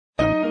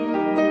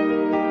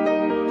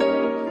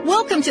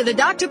Welcome to the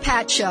Dr.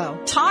 Pat Show.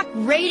 Talk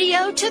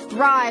radio to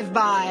thrive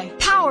by.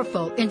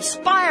 Powerful,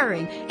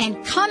 inspiring,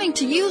 and coming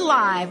to you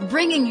live,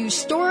 bringing you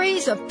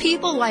stories of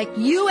people like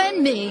you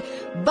and me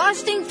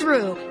busting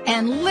through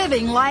and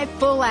living life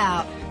full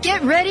out.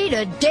 Get ready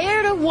to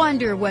dare to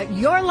wonder what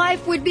your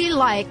life would be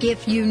like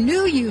if you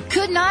knew you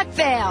could not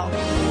fail.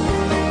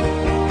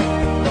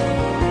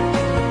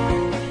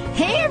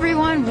 Hey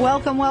everyone,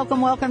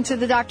 welcome to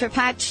the Dr.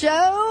 Pat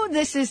Show.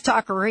 This is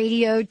Talk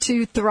Radio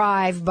to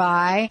Thrive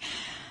By.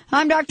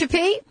 I'm Dr.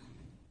 P,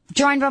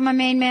 joined by my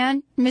main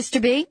man,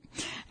 Mr. B,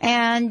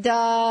 and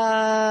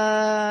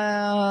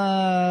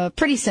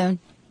pretty soon,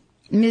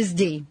 Ms.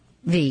 D.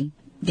 V.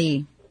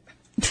 D.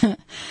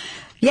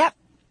 Yep.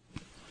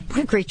 What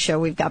a great show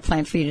we've got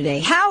planned for you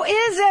today. How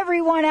is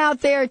everyone out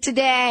there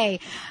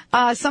today?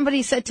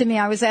 Somebody said to me,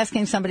 I was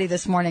asking somebody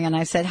this morning, and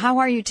I said, how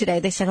are you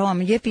today? They said, oh,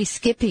 I'm yippee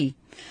skippy.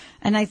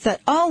 And I thought,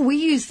 oh, we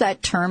use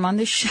that term on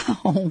the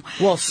show.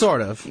 Well,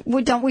 sort of.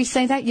 Well, don't we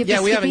say that?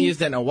 Yeah, we haven't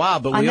used it in a while,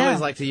 but we always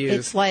like to use...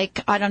 It's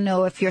like, I don't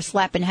know if you're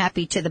slapping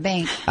happy to the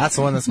bank. That's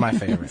the one that's my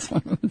favorite.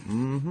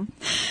 Mm-hmm.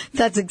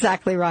 That's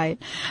exactly right.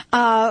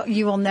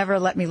 You will never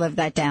let me live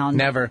that down.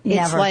 Never.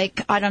 It's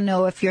like, I don't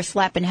know if you're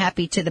slapping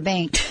happy to the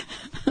bank.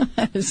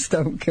 That is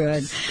so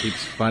good.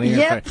 Keeps funny.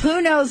 Yep.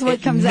 Who knows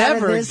what comes out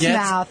of this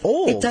mouth?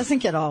 Old. It doesn't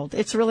get old.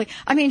 It's really.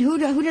 I mean, who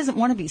doesn't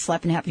want to be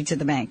slapping happy to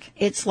the bank?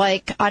 It's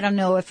like, I don't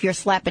know if you're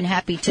slapping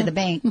happy to the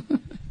bank.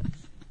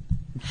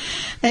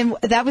 And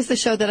that was the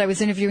show that I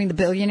was interviewing the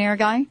billionaire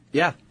guy.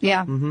 Yeah.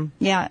 Yeah. Mm-hmm.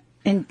 Yeah.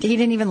 And he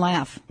didn't even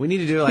laugh. We need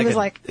to do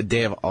a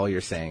day of all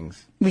your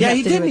sayings. Yeah,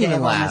 he didn't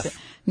even laugh.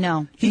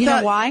 No. You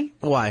know why?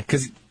 Why?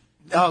 Because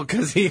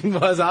he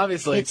was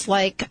obviously. It's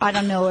like, I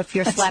don't know if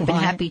you're slapping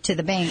happy to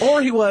the bank.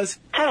 Or he was.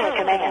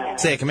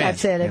 Say a command.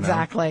 That's it,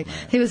 exactly. Know?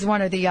 He was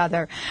one or the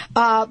other.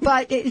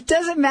 But it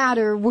doesn't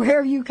matter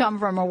where you come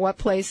from or what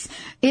place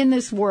in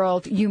this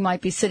world you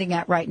might be sitting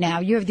at right now.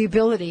 You have the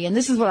ability, and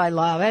this is what I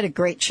love. I had a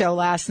great show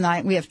last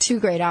night. We have 2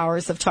 great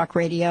hours of talk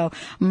radio.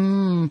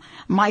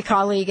 My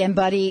colleague and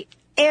buddy,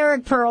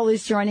 Eric Pearl,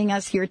 is joining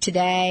us here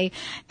today.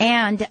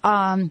 And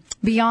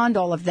beyond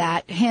all of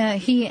that,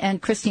 he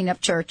and Christine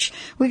Upchurch,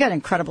 we got an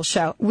incredible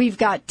show. We've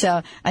got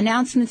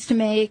announcements to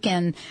make,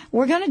 and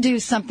we're going to do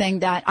something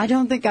that I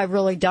don't think I've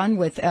really done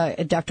with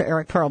Dr.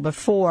 Eric Pearl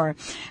before.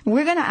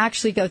 We're going to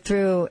actually go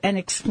through and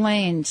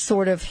explain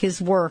sort of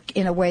his work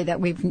in a way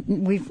that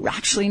we've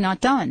actually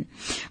not done.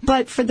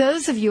 But for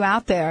those of you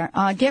out there,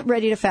 get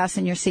ready to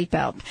fasten your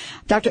seatbelt.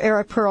 Dr.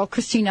 Eric Pearl,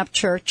 Christine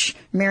Upchurch,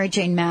 Mary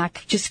Jane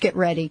Mack, just get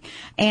ready.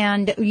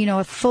 And,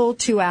 a full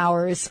 2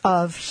 hours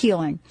of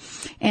healing,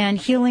 and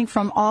healing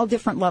from all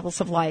different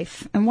levels of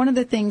life. And one of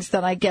the things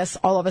that I guess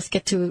all of us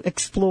get to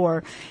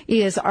explore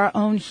is our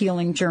own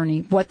healing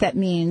journey, what that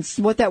means,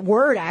 what that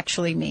word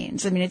actually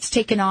means. I mean, it's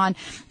taken on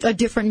a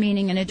different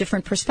meaning and a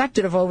different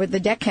perspective over the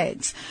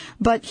decades.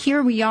 But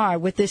here we are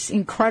with this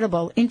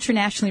incredible,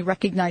 internationally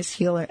recognized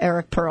healer,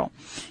 Eric Pearl.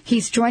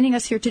 He's joining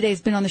us here today.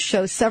 He's been on the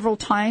show several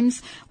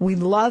times. We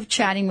love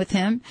chatting with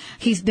him.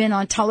 He's been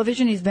on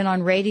television. He's been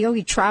on radio.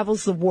 He travels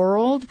the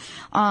world.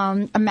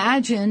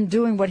 Imagine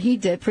doing what he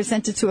did,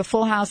 presented to a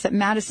full house at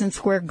Madison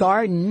Square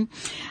Garden.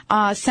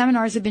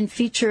 Seminars have been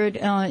featured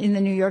in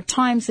the New York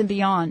Times and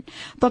beyond.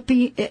 But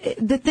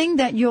the thing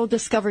that you'll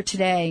discover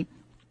today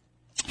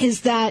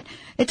is that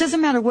it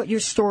doesn't matter what your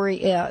story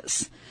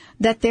is,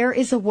 that there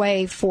is a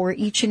way for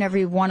each and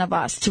every one of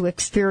us to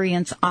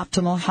experience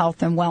optimal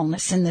health and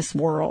wellness in this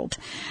world.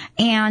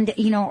 And,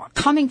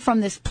 coming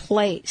from this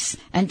place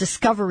and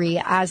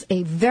discovery as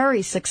a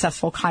very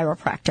successful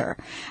chiropractor,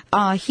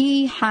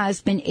 he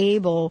has been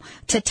able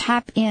to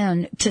tap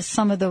in to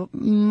some of the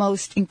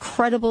most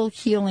incredible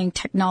healing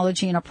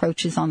technology and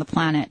approaches on the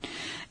planet.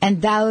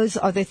 And those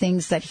are the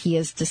things that he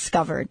has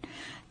discovered.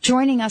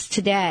 Joining us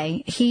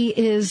today, he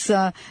is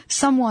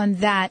someone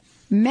that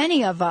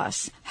many of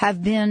us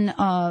have been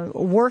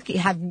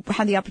have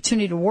had the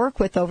opportunity to work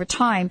with over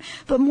time,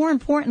 but more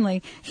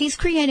importantly, he's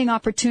creating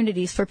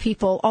opportunities for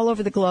people all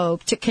over the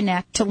globe to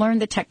connect, to learn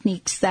the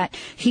techniques that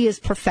he has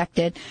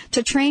perfected,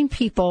 to train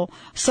people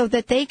so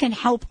that they can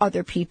help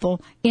other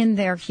people in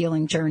their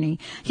healing journey.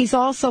 He's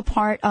also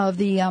part of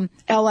the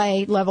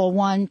LA Level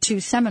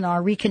 1-2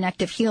 seminar,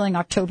 Reconnective Healing,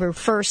 October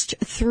 1st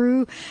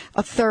through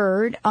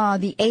 3rd,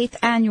 the 8th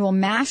Annual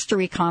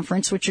Mastery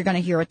Conference, which you're going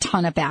to hear a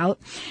ton about,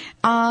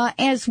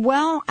 as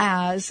well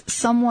as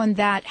someone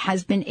that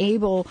has been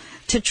able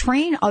to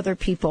train other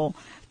people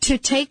to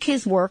take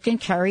his work and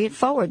carry it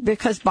forward.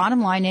 Because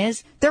bottom line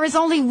is, there is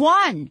only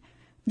one.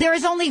 There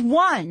is only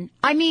one.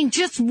 I mean,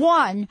 just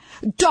one,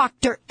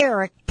 Dr.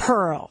 Eric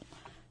Pearl.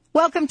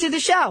 Welcome to the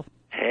show.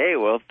 Hey,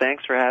 well,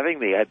 thanks for having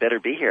me. I better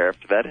be here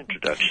after that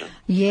introduction.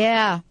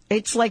 Yeah,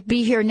 it's like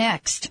Be Here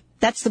Next.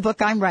 That's the book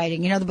I'm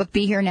writing. You know the book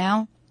Be Here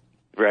Now?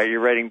 Right,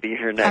 you're writing Be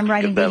Here Next. I'm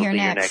writing Be Here Next.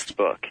 Your next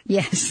book.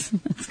 Yes.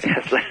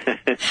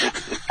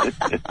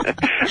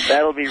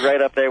 That'll be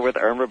right up there with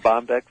Irma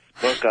Bombeck's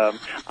book.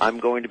 I'm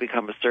going to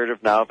become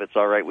assertive now, if it's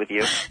all right with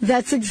you.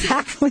 That's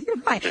exactly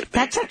right.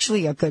 That's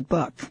actually a good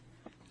book.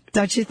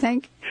 Don't you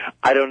think?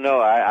 I don't know.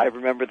 I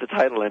remember the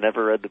title. I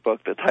never read the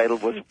book. The title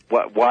was,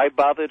 why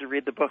bother to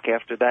read the book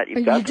after that?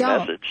 You've got the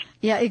message.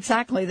 Yeah,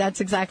 exactly. That's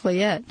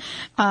exactly it.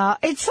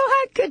 It's so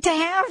good to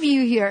have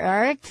you here,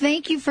 Eric.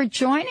 Thank you for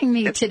joining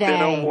me today. It's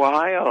been a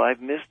while.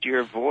 I've missed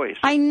your voice.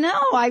 I know.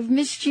 I've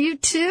missed you,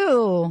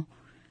 too.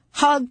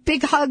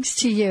 Big hugs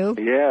to you.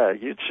 Yeah,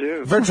 you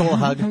too. Virtual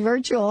hug.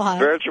 Virtual hug.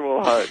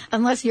 Virtual hug.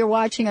 Unless you're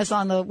watching us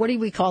on what do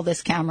we call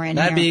this camera in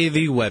That'd here?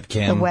 be the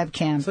webcam. The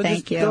webcam. So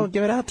Thank you. Don't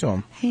give it out to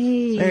him.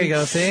 Hey. There you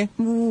go, see?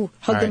 Ooh,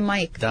 hug the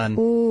right, mic. Done.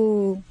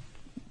 Ooh.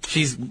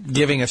 She's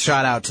giving a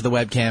shout out to the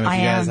webcam if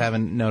you guys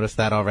haven't noticed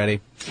that already.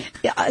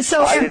 Yeah,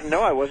 so I didn't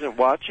know. I wasn't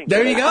watching.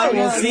 There you go.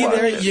 Well, see,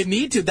 there you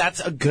need to.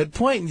 That's a good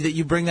point that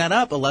you bring that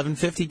up.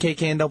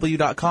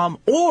 1150kknw.com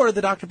or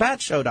the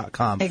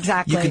drpatshow.com.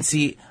 Exactly. You can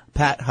see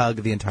Pat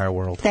hug the entire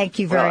world. Thank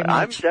you very much.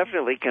 I'm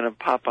definitely going to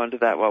pop onto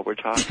that while we're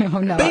talking. Oh,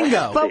 no.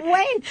 Bingo. But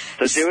Wayne.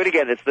 So do it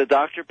again. It's the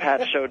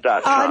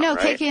drpatshow.com. No,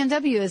 right?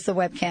 KKNW is the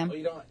webcam.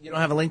 Oh, you don't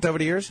have it linked over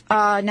to yours?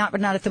 Not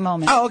at the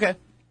moment. Oh, okay.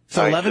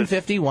 So All right,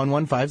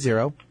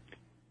 1150-1150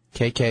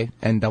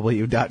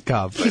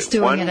 kknw.com. He's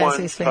doing it as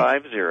he's saying.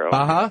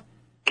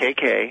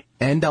 1150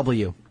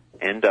 NW.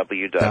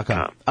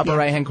 KKNW.com. Upper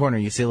right-hand corner,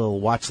 you see a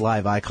little watch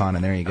live icon,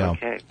 and there you go.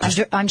 Okay.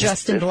 I'm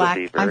dressed in black.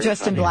 I'm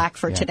dressed in black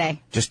for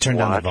today. Just turn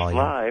down the volume.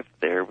 Live.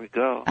 There we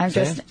go.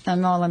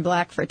 I'm all in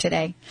black for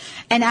today.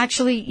 And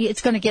actually,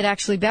 it's going to get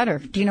actually better.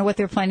 Do you know what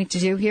they're planning to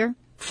do here?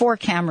 4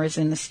 cameras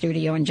in the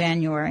studio in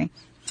January.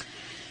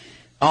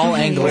 All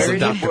angles of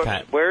Dr.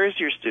 Pat. Where is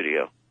your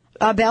studio?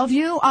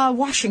 Bellevue,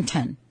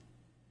 Washington.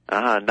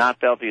 Not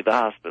Bellevue, the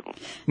hospital.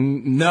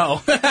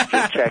 No.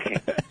 Just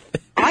checking.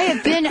 I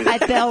have been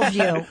at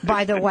Bellevue,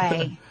 by the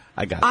way.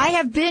 I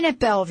have been at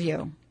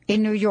Bellevue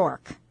in New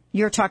York.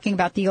 You're talking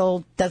about the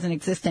old doesn't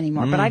exist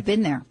anymore, but I've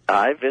been there.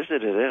 I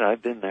visited it.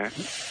 I've been there.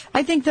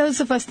 I think those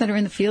of us that are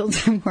in the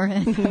fields and were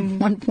in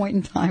at one point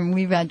in time,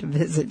 we've had to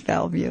visit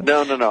Bellevue.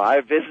 No.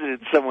 I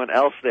visited someone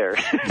else there.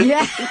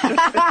 Yeah.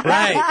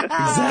 Right.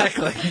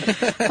 Exactly.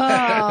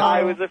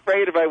 I was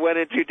afraid if I went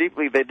in too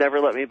deeply, they'd never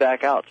let me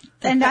back out.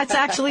 And that's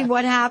actually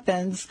what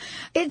happens.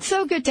 It's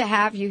so good to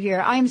have you here.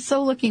 I'm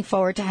so looking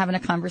forward to having a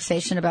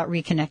conversation about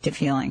Reconnective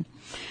Healing.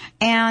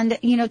 And,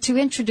 to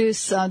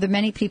introduce the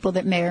many people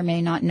that may or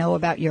may not know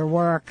about your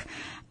work,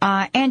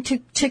 and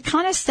to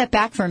kind of step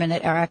back for a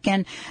minute, Eric,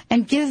 and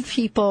give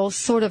people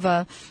sort of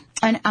an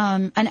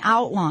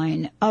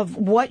outline of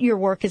what your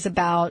work is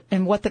about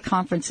and what the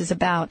conference is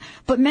about.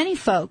 But many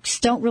folks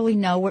don't really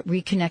know what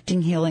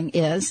Reconnecting Healing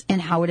is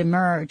and how it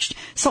emerged.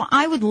 So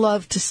I would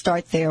love to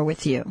start there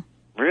with you.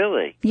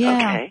 Really? Yeah,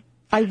 Okay.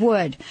 I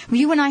would.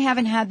 You and I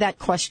haven't had that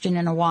question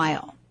in a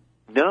while.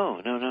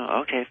 No.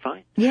 Okay,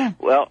 fine. Yeah.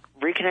 Well,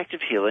 Reconnective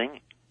Healing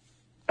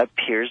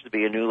appears to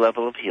be a new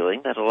level of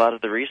healing that a lot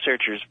of the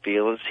researchers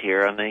feel is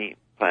here on the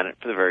planet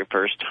for the very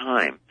first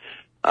time.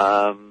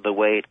 The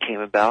way it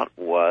came about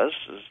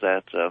is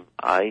that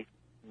I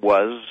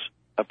was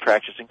a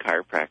practicing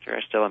chiropractor. I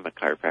still am a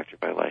chiropractor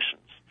by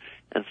license.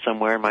 And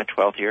somewhere in my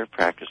 12th year of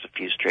practice, a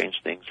few strange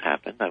things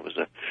happened. I was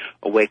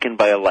awakened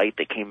by a light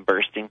that came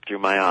bursting through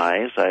my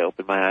eyes. I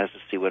opened my eyes to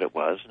see what it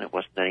was, and it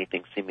wasn't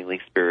anything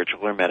seemingly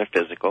spiritual or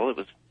metaphysical. It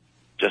was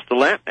just the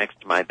lamp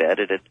next to my bed.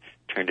 It had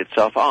turned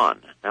itself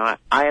on. Now,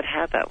 I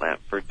had that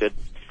lamp for a good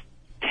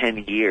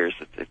 10 years.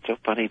 It's so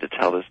funny to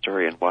tell this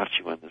story and watch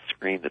you on the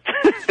screen.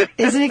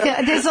 Isn't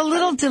it? There's a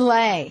little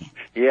delay.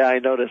 Yeah, I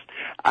noticed.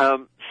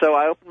 So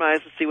I opened my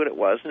eyes to see what it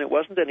was, and it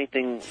wasn't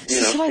anything,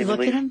 Should I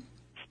look at him?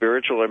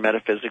 Spiritual or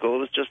metaphysical. It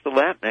was just the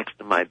lamp next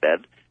to my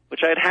bed, which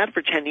I had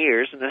for 10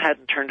 years, and it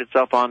hadn't turned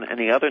itself on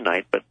any other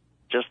night, but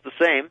just the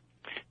same,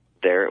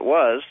 there it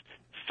was.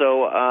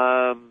 So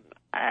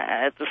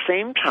at the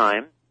same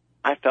time,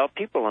 I felt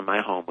people in my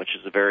home, which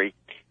is a very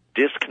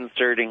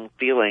disconcerting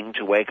feeling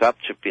to wake up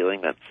to,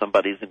 feeling that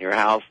somebody's in your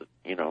house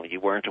that, you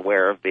weren't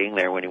aware of being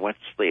there when you went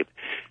to sleep.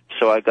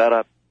 So I got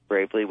up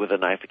bravely with a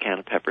knife, a can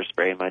of pepper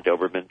spray, and my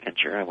Doberman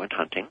pinscher. I went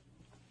hunting.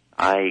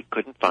 I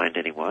couldn't find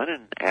anyone,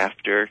 and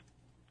after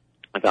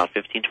about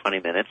 15, 20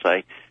 minutes,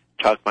 I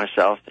talked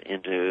myself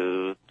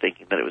into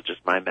thinking that it was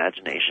just my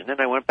imagination, and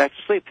I went back to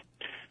sleep.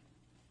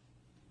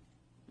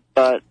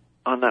 But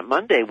on that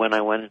Monday, when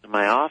I went into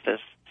my office,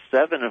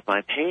 7 of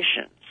my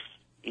patients,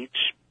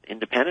 each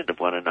independent of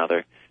one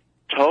another,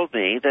 told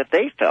me that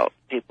they felt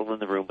people in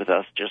the room with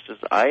us just as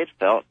I had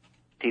felt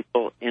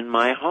people in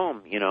my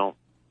home.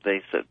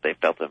 They said they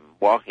felt them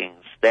walking,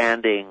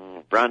 standing,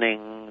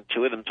 running.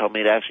 2 of them told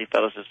me it actually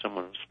felt as if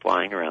someone was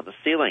flying around the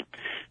ceiling.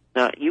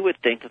 Now, you would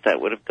think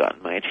that would have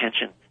gotten my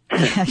attention.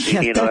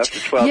 After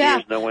 12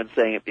 years, no one's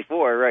saying it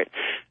before, right?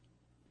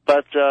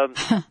 But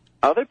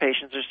other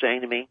patients are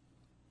saying to me,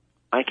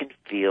 I can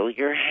feel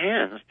your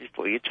hands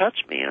before you touch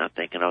me. And I'm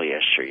thinking, oh, yeah,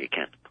 sure you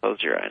can.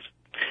 Close your eyes.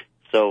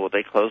 So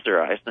they closed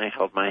their eyes, and I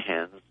held my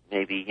hands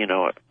maybe,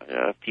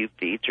 a few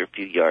feet or a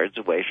few yards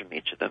away from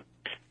each of them.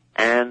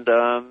 And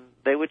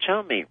they would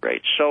tell me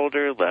right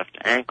shoulder, left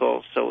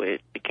ankle. So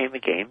it became a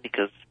game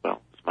because,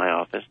 well, it's my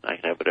office, and I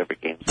can have whatever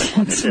games I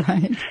want. That's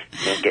right.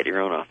 Don't get your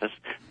own office.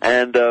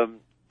 And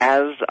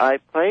as I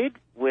played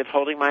with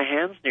holding my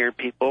hands near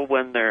people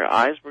when their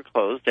eyes were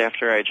closed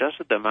after I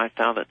adjusted them. I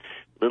found that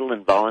little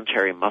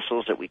involuntary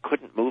muscles that we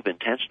couldn't move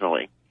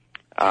intentionally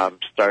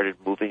started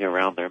moving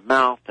around their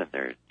mouth and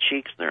their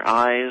cheeks and their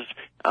eyes.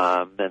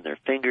 Then their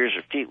fingers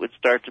or feet would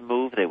start to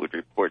move. They would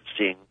report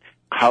seeing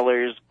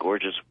colors,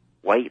 gorgeous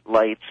white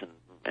lights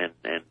and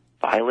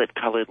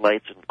violet-colored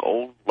lights and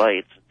gold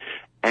lights.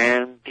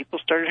 And people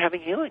started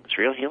having healings,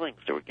 real healings.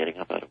 They were getting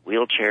up out of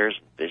wheelchairs,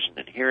 and vision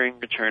and hearing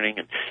returning,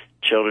 and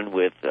children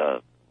with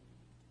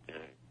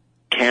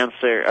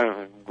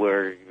cancer,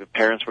 where the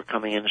parents were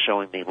coming in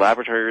showing me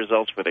laboratory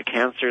results where the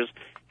cancers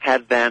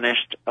had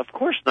vanished. Of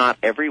course, not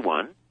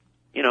everyone.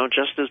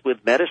 Just as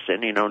with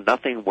medicine,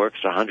 nothing works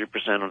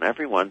 100% on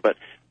everyone, but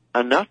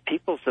enough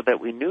people so that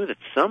we knew that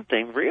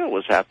something real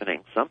was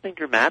happening, something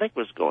dramatic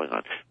was going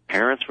on.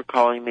 Parents were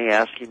calling me,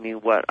 asking me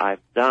what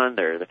I've done.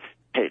 They're the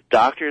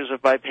doctors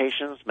of my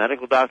patients,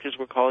 medical doctors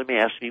were calling me,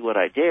 asking me what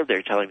I did.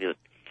 They're telling me that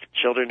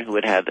children who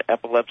had had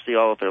epilepsy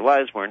all of their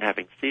lives weren't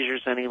having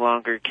seizures any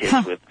longer.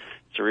 Kids with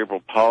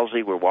cerebral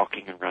palsy were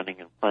walking and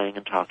running and playing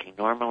and talking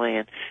normally.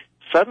 And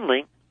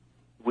suddenly,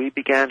 we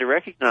began to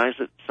recognize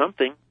that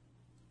something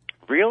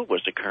real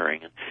was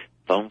occurring. And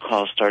phone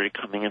calls started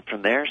coming in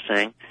from there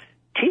saying,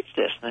 teach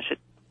this. And I said,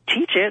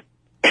 teach it?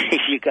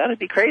 You got to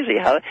be crazy.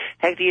 How the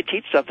heck do you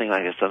teach something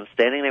like this? I'm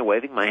standing there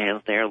waving my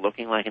hands in the air,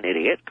 looking like an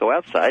idiot. Go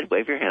outside,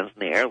 wave your hands in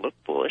the air, look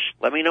foolish.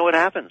 Let me know what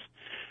happens.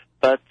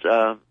 But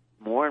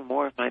more and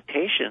more of my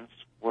patients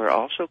were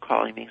also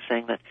calling me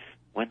saying that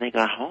when they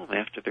got home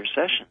after their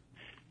session,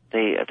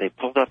 they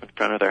pulled up in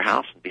front of their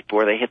house, and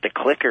before they hit the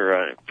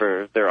clicker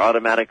for their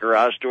automatic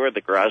garage door, the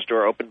garage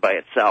door opened by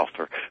itself.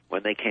 Or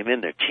when they came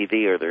in, their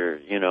TV or their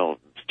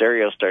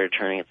stereo started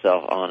turning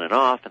itself on and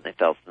off, and they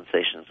felt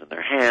sensations in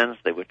their hands.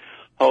 They would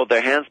hold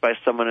their hands by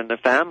someone in the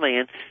family,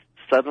 and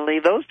suddenly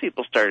those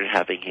people started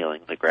having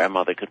healing. The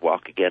grandmother could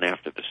walk again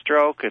after the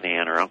stroke, and the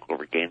aunt or uncle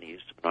regained the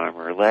use of an arm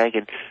or a leg.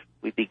 And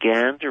we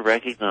began to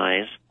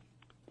recognize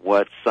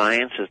what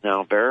science has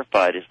now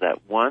verified is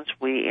that once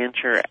we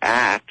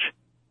interact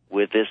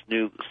with this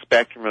new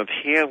spectrum of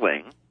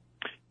healing,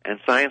 and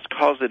science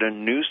calls it a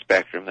new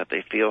spectrum that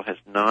they feel has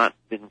not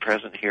been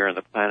present here on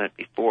the planet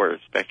before, the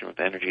spectrum of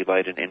energy,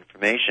 light, and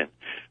information,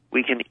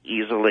 we can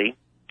easily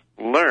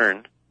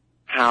learn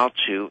how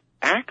to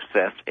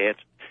access it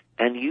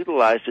and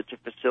utilize it to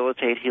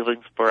facilitate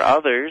healings for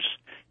others,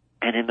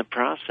 and in the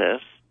process,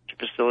 to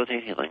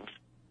facilitate healings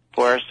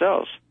for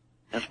ourselves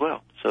as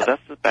well. So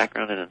that's the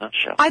background in a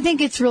nutshell. I think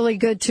it's really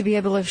good to be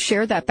able to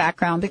share that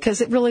background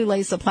because it really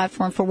lays the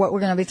platform for what we're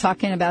going to be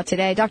talking about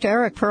today. Dr.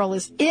 Eric Pearl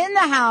is in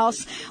the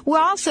house. We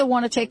also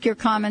want to take your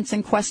comments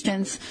and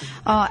questions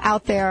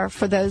out there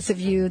for those of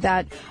you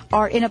that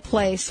are in a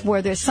place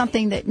where there's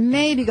something that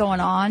may be going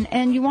on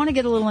and you want to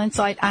get a little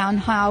insight on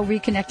how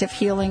Reconnective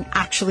Healing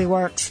actually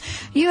works.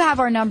 You have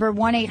our number,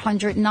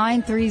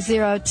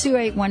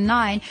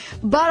 1-800-930-2819,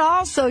 but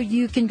also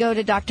you can go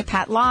to Dr.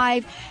 Pat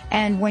Live,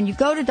 and when you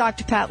go to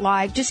Dr. Pat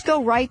Live, just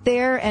go right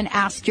there and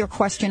ask your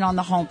question on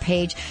the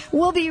homepage.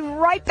 We'll be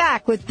right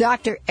back with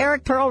Dr.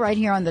 Eric Pearl right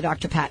here on the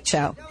Dr. Pat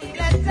Show.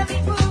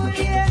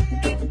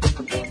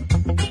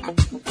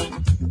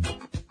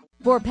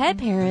 For pet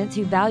parents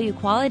who value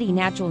quality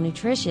natural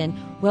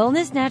nutrition,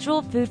 Wellness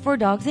Natural Food for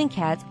Dogs and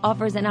Cats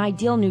offers an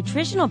ideal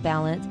nutritional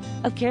balance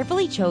of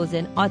carefully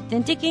chosen,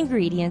 authentic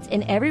ingredients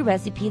in every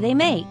recipe they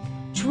make.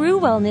 True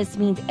wellness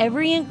means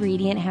every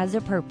ingredient has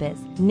a purpose,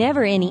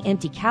 never any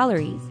empty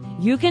calories.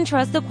 You can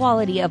trust the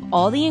quality of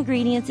all the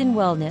ingredients in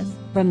wellness,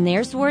 from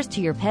their source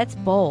to your pet's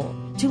bowl.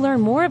 To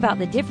learn more about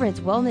the difference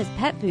wellness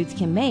pet foods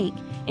can make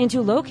and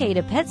to locate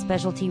a pet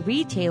specialty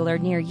retailer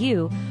near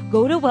you,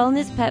 go to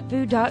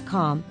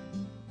wellnesspetfood.com.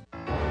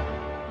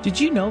 Did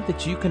you know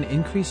that you can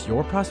increase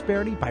your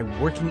prosperity by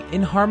working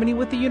in harmony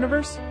with the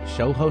universe?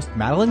 Show host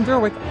Madeline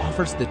Gerwick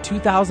offers the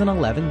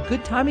 2011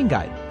 Good Timing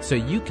Guide so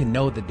you can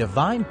know the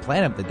divine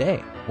plan of the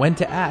day, when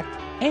to act,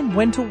 and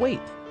when to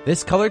wait.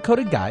 This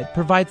color-coded guide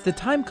provides the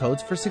time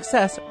codes for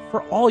success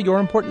for all your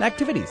important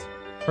activities.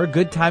 Her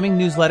Good Timing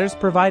newsletters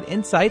provide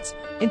insights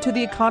into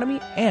the economy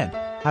and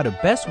how to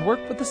best work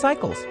with the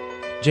cycles.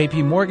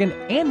 J.P. Morgan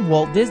and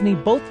Walt Disney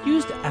both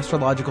used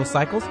astrological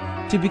cycles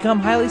to become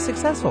highly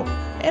successful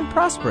and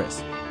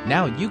prosperous.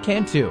 Now you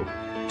can too.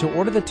 To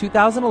order the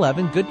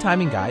 2011 Good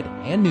Timing Guide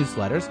and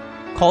newsletters,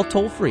 call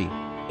toll-free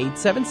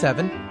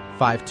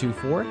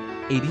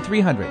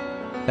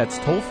 877-524-8300. That's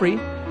toll-free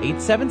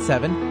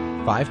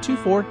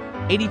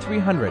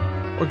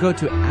 877-524-8300. Or go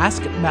to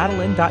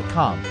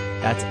askmadeline.com.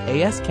 That's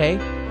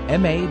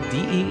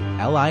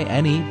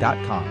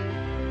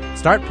AskMadeline.com.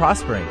 Start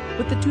prospering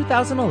with the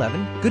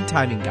 2011 Good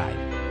Timing Guide.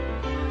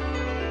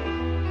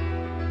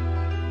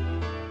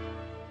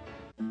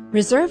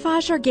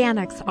 Reservage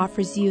Organics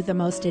offers you the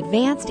most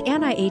advanced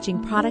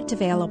anti-aging product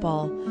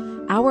available.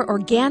 Our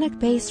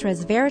organic-based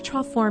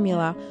resveratrol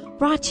formula,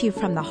 brought to you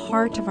from the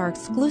heart of our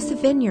exclusive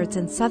vineyards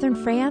in southern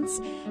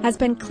France, has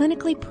been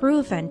clinically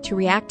proven to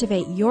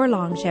reactivate your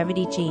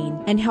longevity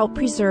gene and help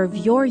preserve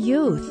your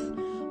youth.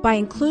 By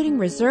including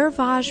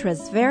Reservage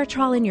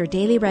resveratrol in your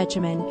daily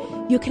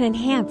regimen, you can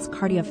enhance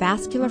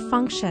cardiovascular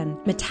function,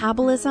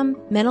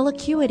 metabolism, mental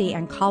acuity,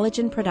 and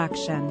collagen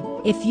production.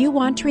 If you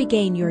want to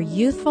regain your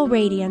youthful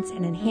radiance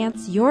and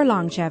enhance your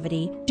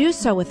longevity, do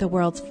so with the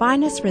world's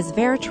finest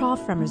resveratrol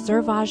from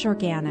Reservage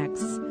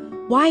Organics.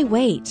 Why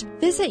wait?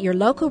 Visit your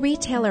local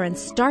retailer and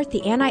start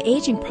the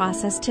anti-aging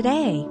process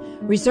today.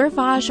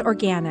 Reservage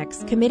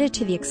Organics, committed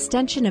to the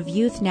extension of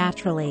youth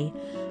naturally.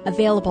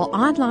 Available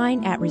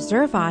online at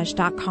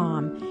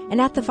reservage.com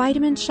and at the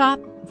Vitamin Shop,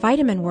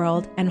 Vitamin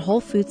World, and Whole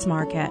Foods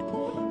Market.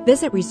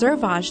 Visit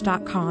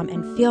reservage.com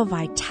and feel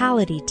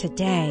vitality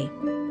today.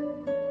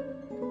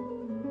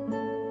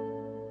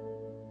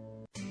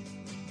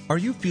 Are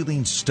you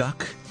feeling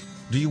stuck?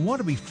 Do you want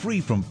to be free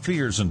from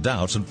fears and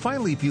doubts and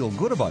finally feel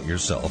good about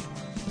yourself,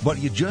 but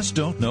you just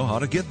don't know how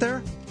to get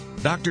there?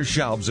 Dr.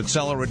 Schaub's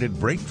Accelerated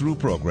Breakthrough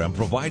Program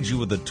provides you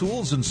with the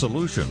tools and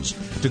solutions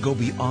to go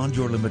beyond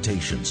your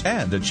limitations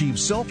and achieve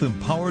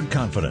self-empowered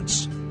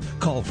confidence.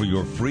 Call for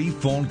your free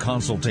phone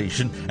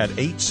consultation at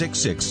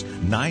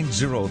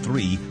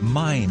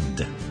 866-903-MIND.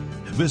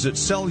 Visit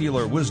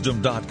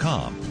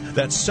cellularwisdom.com.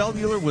 That's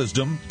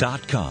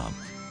cellularwisdom.com.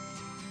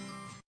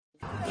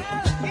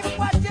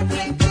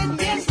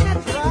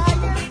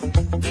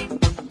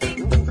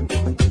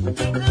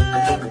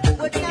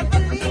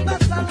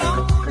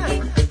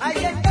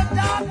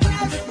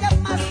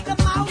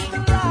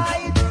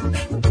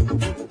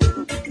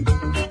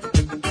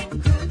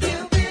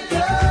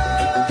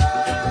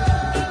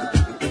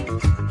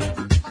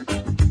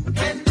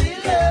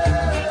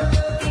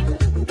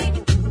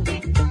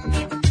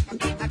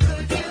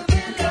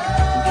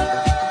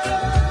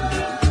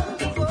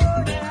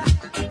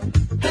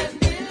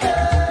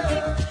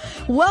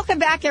 Welcome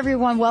back,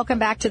 everyone. Welcome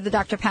back to the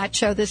Dr. Pat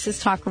Show. This is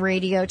Talk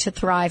Radio to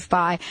Thrive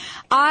By.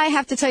 I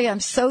have to tell you, I'm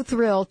so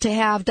thrilled to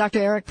have Dr.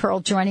 Eric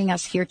Pearl joining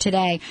us here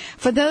today.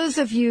 For those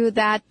of you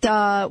that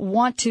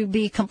want to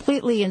be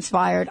completely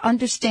inspired,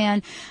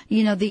 understand,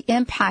 the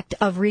impact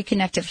of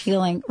Reconnective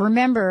Healing.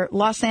 Remember,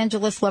 Los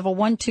Angeles Level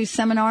 1-2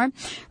 Seminar,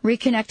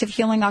 Reconnective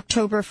Healing,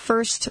 October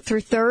 1st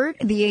through 3rd,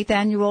 the 8th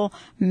Annual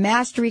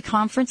Mastery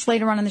Conference.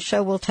 Later on in the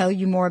show, we'll tell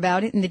you more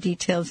about it and the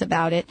details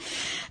about it.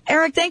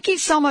 Eric, thank you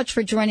so much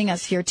for joining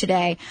us here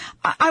today.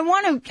 I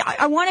want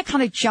to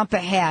kind of jump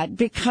ahead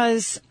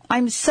because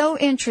I'm so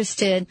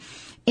interested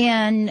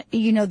in,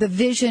 the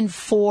vision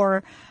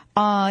for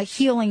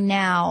healing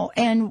now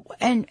and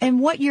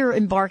what you're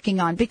embarking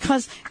on,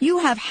 because you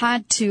have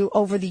had to,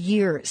 over the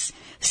years,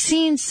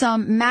 seen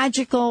some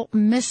magical,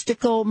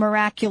 mystical,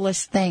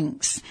 miraculous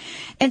things.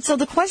 And so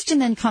the question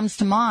then comes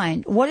to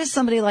mind, what does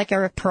somebody like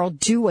Eric Pearl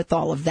do with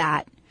all of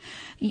that?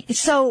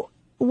 So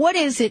what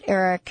is it,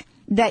 Eric,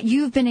 that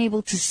you've been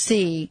able to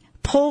see,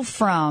 pull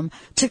from,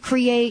 to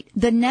create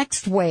the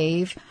next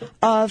wave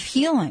of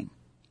healing?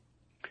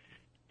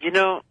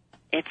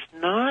 It's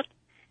not,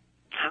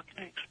 how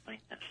can I explain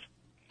this?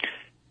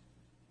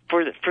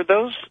 For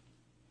those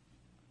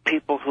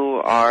people who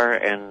are,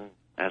 and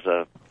as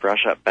a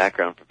brush-up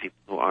background for people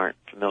who aren't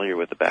familiar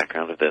with the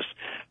background of this,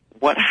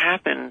 what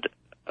happened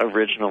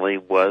originally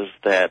was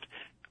that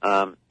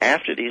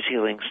after these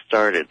healings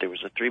started, there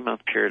was a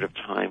 3-month period of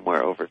time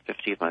where over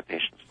 50 of my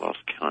patients lost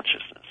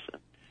consciousness.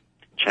 And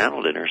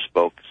channeled inner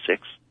spoke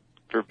 6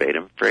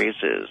 verbatim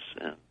phrases,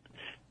 and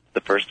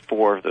the first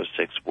 4 of those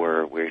 6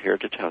 were, "We're here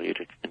to tell you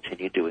to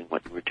continue doing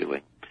what you were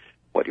doing.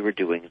 What you were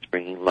doing is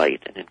bringing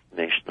light and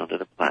information onto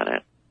the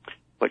planet.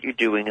 What you're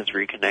doing is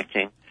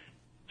reconnecting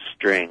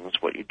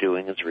strings. What you're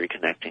doing is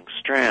reconnecting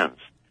strands."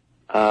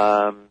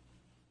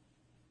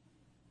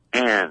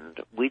 And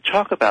we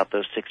talk about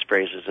those 6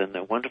 phrases and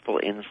the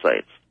wonderful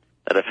insights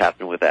that have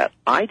happened with that.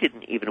 I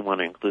didn't even want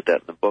to include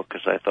that in the book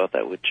because I thought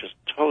that would just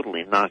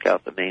totally knock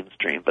out the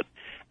mainstream. But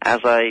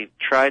as I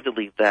tried to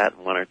leave that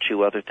and 1 or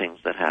 2 other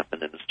things that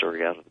happened in the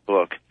story out of the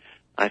book,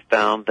 I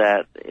found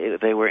that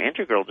they were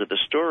integral to the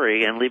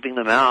story, and leaving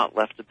them out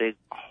left a big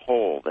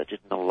hole that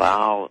didn't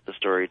allow the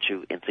story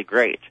to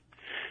integrate.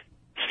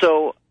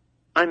 So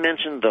I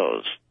mentioned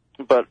those.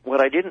 But what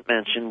I didn't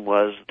mention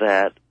was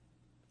that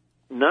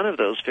none of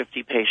those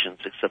 50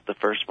 patients, except the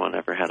first one,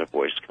 ever had a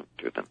voice come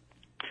through them.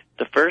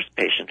 The first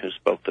patient who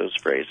spoke those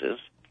phrases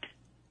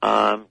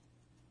had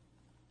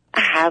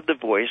the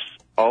voice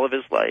all of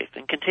his life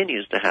and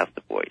continues to have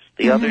the voice.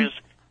 The others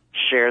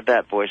shared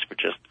that voice for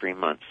just 3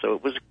 months. So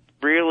it was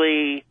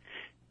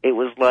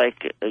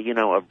like,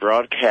 a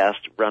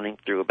broadcast running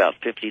through about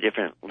 50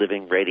 different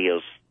living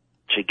radios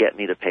to get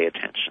me to pay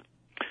attention.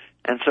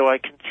 And so I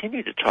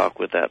continued to talk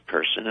with that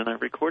person, and I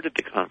recorded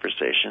the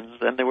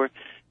conversations, and there were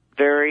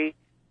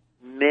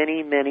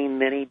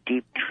many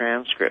deep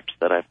transcripts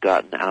that I've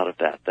gotten out of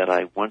that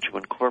I want to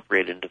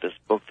incorporate into this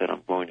book that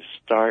I'm going to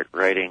start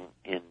writing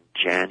in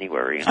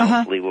January, and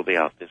hopefully will be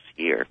out this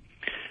year.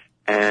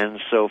 And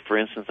so, for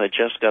instance, I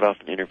just got off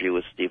an interview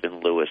with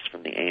Stephen Lewis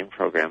from the AIM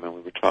program, and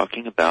we were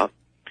talking about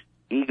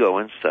ego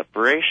and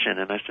separation.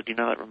 And I said,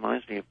 that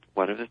reminds me of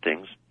one of the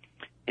things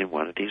in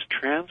one of these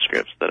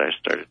transcripts that I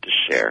started to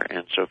share.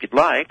 And so if you'd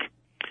like,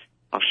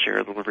 I'll share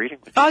a little reading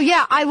with you. Oh,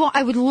 yeah,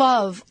 I would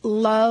love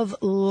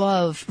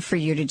for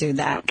you to do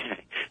that.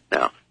 Okay.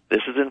 Now,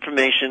 this is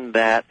information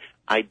that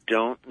I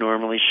don't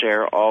normally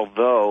share,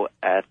 although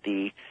at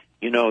the,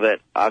 that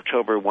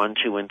October 1,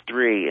 2, and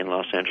 3 in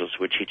Los Angeles,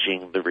 we're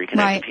teaching the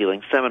Reconnective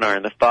Healing Seminar,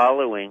 and the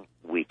following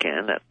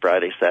weekend, that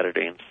Friday,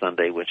 Saturday, and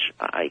Sunday, which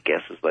I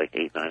guess is like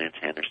 8, 9, and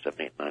 10, or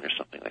 7, 8, 9, or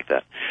something like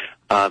that,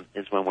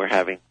 is when we're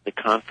having the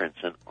conference.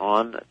 And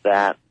on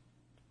that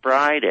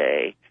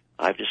Friday,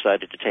 I've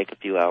decided to take a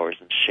few hours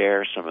and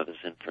share some of this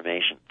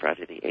information,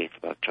 Friday the 8th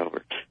of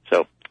October.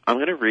 So I'm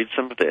going to read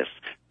some of this.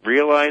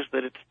 Realize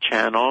that it's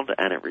channeled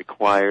and it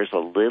requires a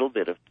little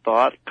bit of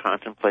thought,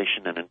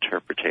 contemplation, and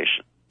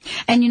interpretation.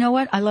 And you know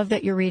what? I love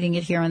that you're reading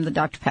it here on the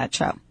Dr. Pat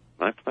Show.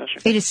 My pleasure.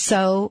 It is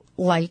so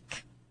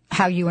like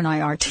how you and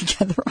I are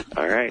together.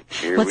 All right,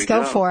 here Let's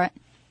go for it.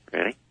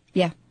 Ready?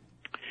 Yeah.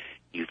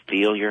 You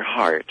feel your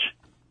heart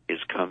is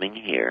coming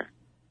here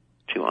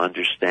to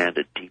understand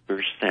a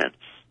deeper sense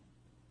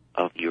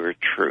of your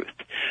truth.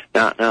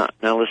 Now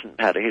listen,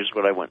 Pat, here's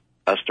what I want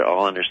us to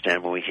all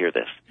understand when we hear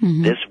this.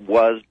 Mm-hmm. This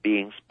was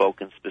being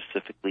spoken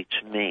specifically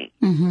to me.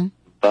 Mm-hmm.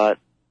 But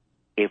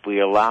if we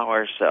allow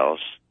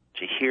ourselves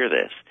to hear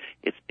this,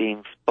 it's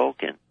being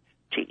spoken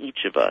to each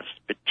of us,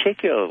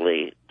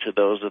 particularly to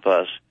those of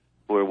us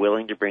who are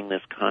willing to bring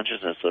this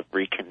consciousness of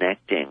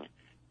reconnecting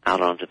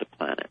out onto the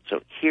planet.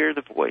 So hear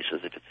the voice as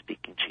if it's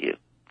speaking to you.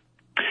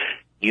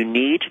 You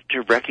need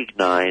to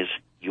recognize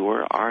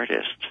your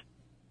artist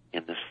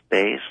in the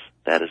space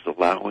that is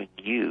allowing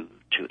you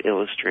to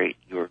illustrate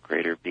your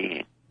greater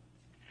being.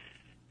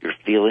 Your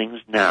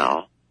feelings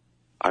now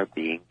are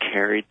being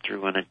carried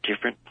through on a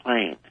different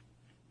plane.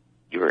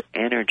 Your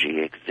energy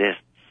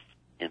exists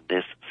in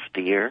this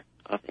sphere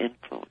of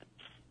influence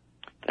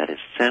that is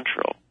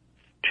central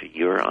to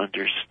your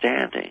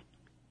understanding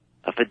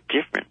of a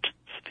different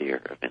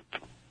sphere of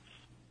influence.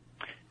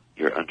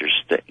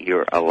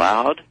 You're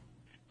allowed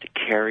to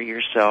carry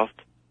yourself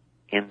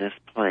in this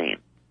plane.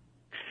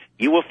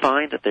 You will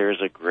find that there is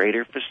a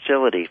greater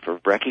facility for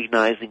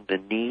recognizing the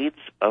needs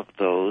of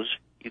those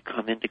you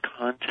come into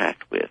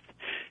contact with.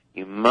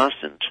 You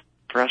mustn't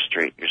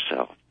frustrate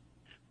yourself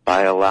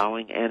by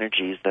allowing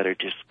energies that are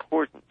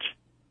discordant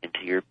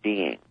into your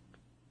being.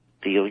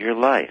 Feel your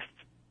life,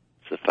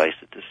 suffice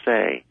it to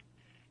say,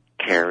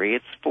 carry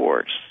its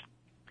force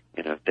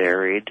in a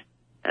varied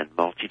and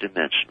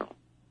multidimensional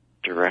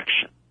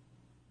direction.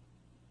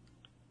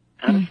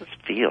 How does this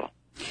feel?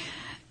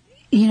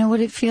 You know what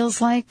it feels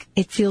like?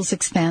 It feels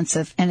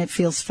expansive and it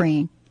feels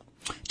freeing.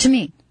 To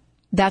me,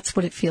 that's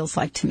what it feels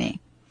like to me.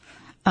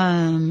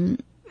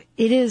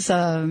 It is,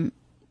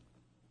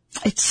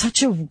 it's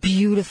such a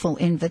beautiful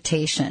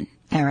invitation,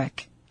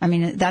 Eric. I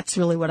mean, that's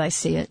really what I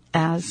see it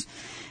as.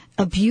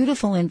 A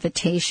beautiful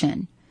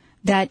invitation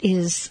that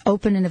is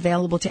open and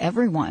available to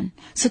everyone.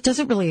 So it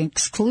doesn't really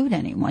exclude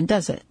anyone,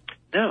 does it?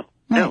 No.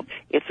 Right. No.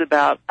 It's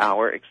about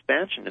our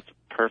expansion. It's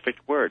a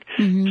perfect word.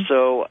 Mm-hmm.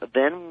 So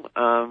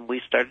then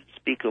we started to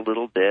speak a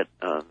little bit,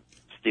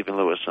 Stephen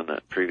Lewis on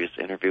the previous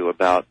interview,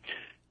 about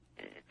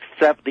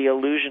the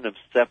illusion of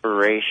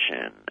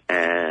separation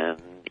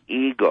and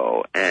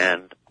ego.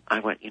 And I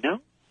went,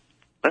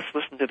 let's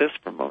listen to this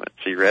for a moment.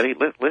 So you ready?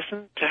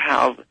 Listen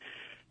to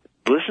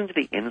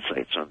the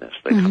insights on this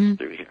that comes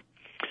through here.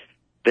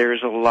 There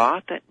is a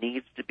lot that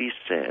needs to be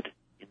said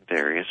in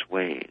various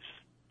ways.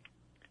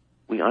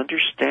 We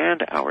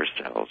understand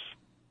ourselves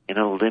in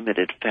a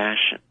limited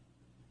fashion,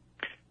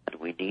 and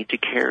we need to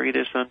carry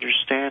this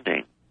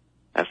understanding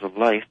as a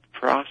life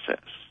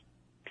process.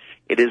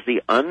 It is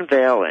the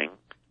unveiling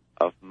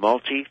of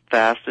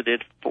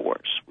multifaceted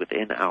force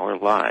within our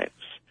lives.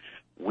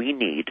 We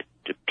need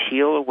to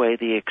peel away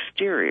the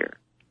exterior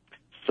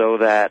so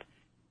that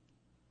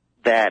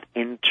that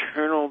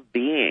internal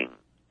being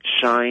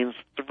shines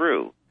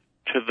through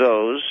to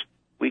those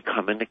we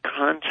come into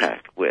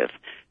contact with.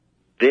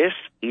 This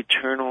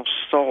eternal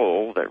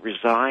soul that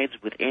resides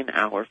within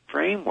our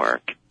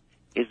framework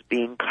is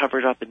being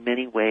covered up in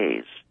many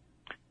ways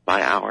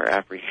by our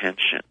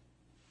apprehension.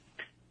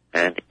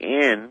 And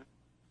in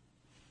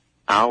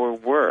our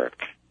work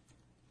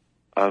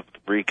of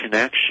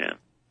reconnection,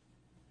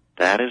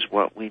 that is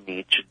what we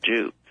need to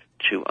do,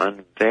 to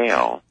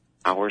unveil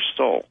our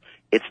soul.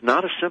 It's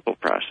not a simple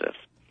process.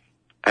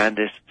 And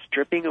this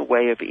stripping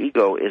away of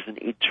ego is an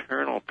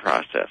eternal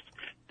process.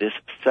 This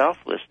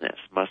selflessness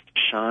must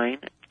shine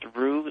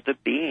through the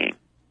being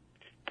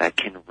that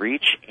can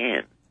reach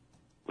in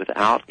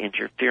without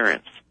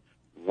interference.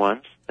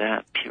 Once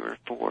that pure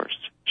force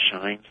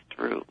shines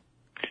through,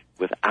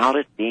 without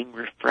it being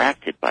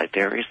refracted by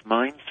various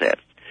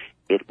mindsets,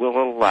 it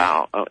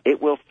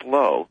will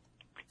flow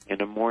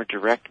in a more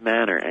direct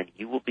manner, and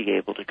you will be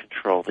able to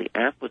control the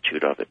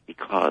amplitude of it,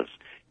 because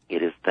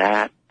it is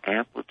that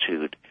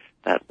amplitude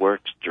that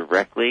works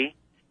directly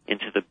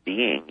into the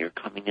being you're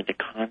coming into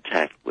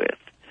contact with.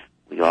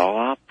 We all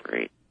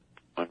operate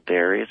on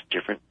various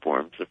different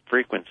forms of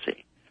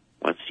frequency.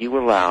 Once you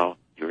allow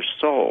your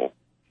soul,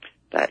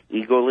 that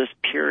egoless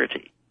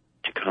purity,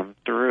 to come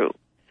through,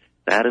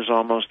 that is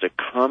almost a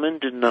common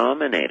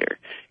denominator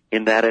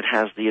in that it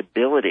has the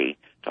ability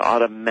to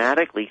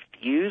automatically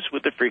fuse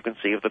with the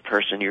frequency of the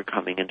person you're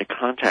coming into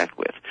contact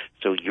with.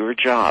 So your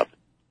job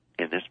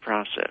in this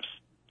process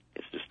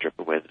is to strip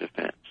away the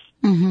defense.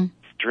 Mm-hmm.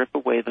 Strip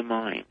away the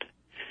mind.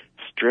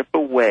 Strip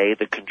away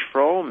the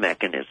control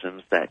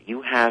mechanisms that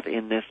you have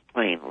in this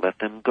plane. Let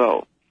them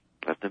go.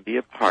 Let them be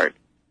a part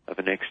of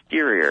an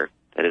exterior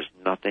that has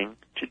nothing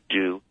to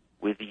do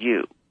with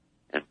you.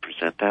 And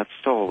present that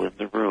soul in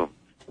the room.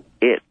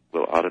 It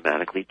will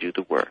automatically do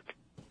the work.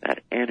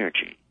 That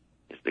energy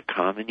is the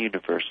common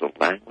universal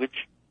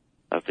language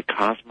of the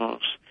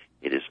cosmos.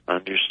 It is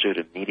understood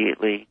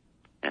immediately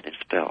and is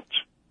felt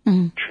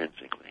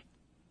intrinsically.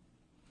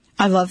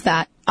 I love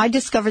that. I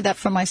discovered that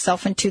for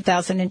myself in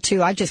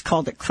 2002. I just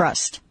called it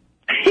crust.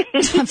 I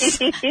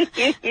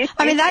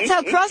mean, that's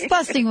how crust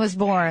busting was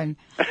born.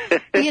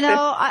 You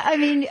know,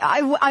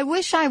 I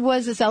wish I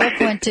was as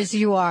eloquent as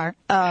you are,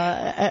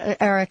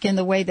 Eric, in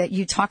the way that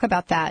you talk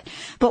about that.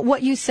 But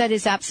what you said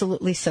is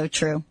absolutely so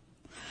true.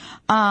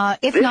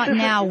 If this not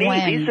now, me.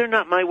 when? These are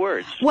not my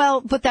words.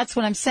 Well, but that's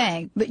what I'm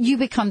saying. But you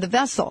become the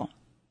vessel.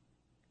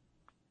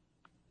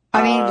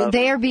 I mean,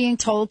 they are being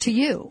told to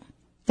you.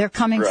 They're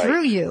coming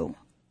through you.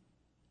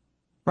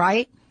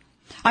 Right?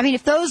 I mean,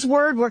 if those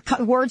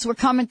words were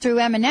coming through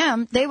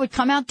Eminem, they would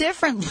come out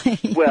differently.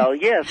 Well,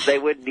 yes, they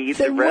would need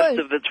the rest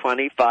of the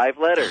 25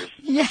 letters.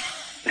 Yeah.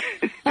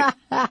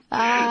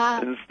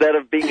 Instead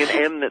of being an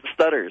M that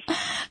stutters.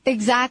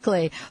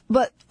 Exactly.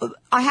 But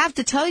I have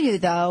to tell you,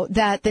 though,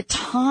 that the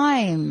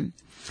time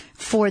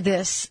for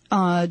this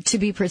to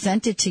be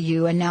presented to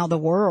you and now the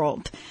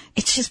world,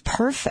 it's just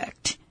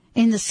perfect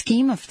in the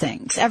scheme of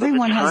things.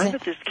 Everyone has the time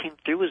that this came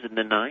through was in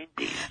the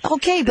 90s.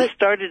 Okay, but it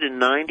started in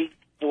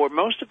 94.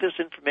 Most of this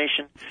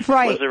information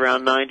was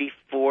around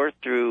 94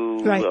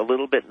 through a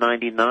little bit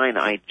 99.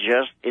 I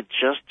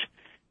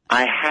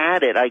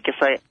had it. I guess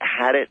I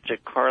had it to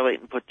correlate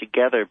and put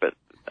together, but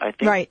I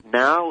think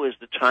now is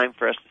the time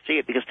for us to see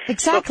it because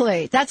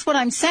exactly. That's what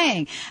I'm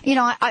saying. You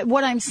know,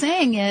 what I'm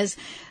saying is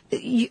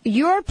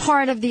you're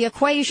part of the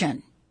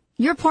equation.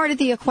 You're part of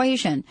the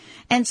equation.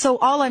 And so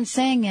all I'm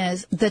saying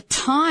is the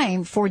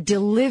time for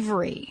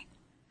delivery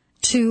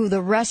to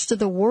the rest of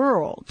the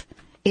world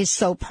is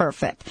so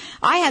perfect.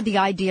 I had the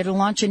idea to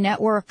launch a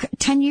network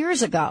 10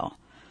 years ago.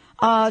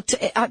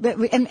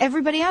 And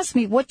everybody asked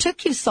me, what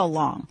took you so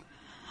long?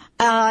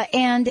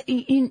 And,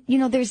 you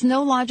know, there's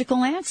no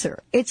logical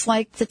answer. It's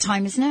like the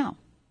time is now.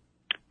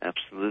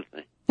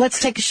 Absolutely. Let's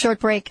take a short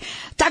break.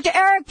 Dr.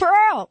 Eric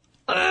Pearl.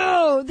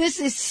 Oh, this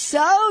is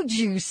so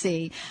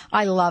juicy.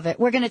 I love it.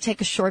 We're going to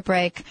take a short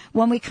break.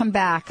 When we come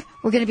back,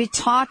 we're going to be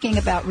talking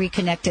about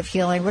reconnective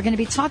healing. We're going to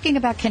be talking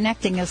about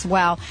connecting as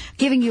well,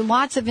 giving you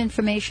lots of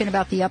information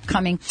about the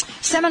upcoming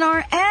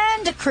seminar,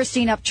 and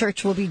Christine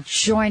Upchurch will be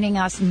joining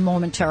us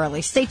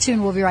momentarily. Stay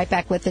tuned. We'll be right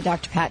back with the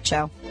Dr. Pat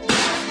Show.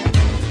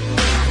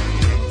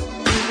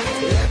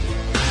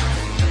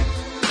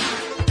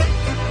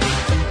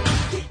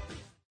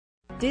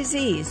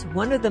 Disease,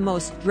 one of the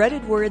most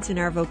dreaded words in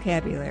our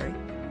vocabulary.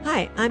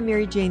 Hi, I'm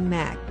Mary Jane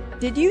Mack.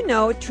 Did you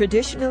know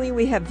traditionally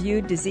we have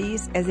viewed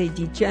disease as a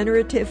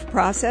degenerative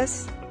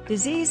process?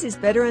 Disease is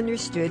better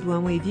understood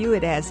when we view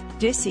it as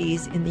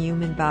dis-ease in the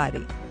human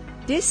body.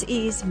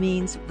 Dis-ease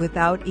means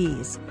without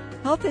ease.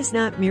 Health is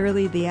not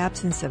merely the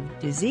absence of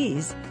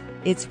disease,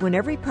 it's when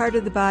every part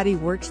of the body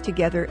works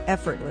together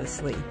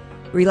effortlessly,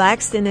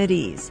 relaxed and at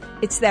ease.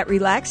 It's that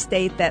relaxed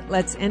state that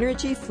lets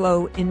energy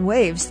flow in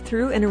waves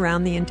through and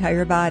around the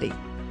entire body.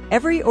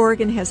 Every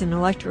organ has an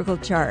electrical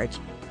charge,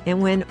 and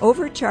when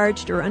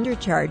overcharged or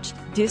undercharged,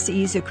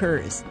 dis-ease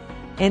occurs.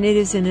 And it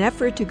is an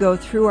effort to go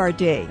through our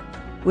day.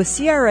 With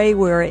CRA,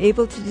 we are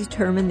able to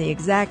determine the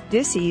exact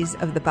dis-ease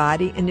of the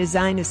body and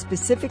design a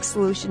specific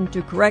solution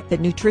to correct the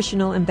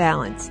nutritional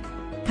imbalance.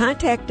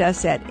 Contact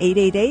us at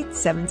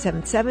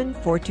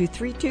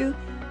 888-777-4232.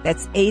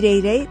 That's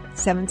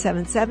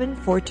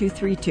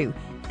 888-777-4232.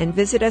 And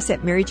visit us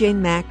at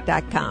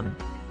maryjanemack.com.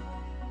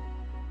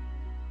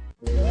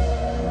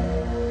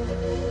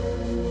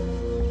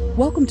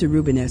 Welcome to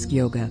Rubenesque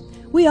Yoga.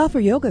 We offer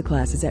yoga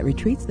classes at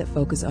retreats that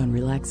focus on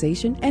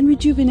relaxation and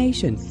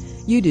rejuvenation.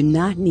 You do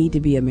not need to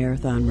be a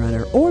marathon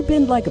runner or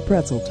bend like a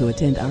pretzel to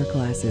attend our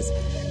classes.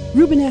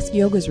 Rubenesque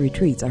Yoga's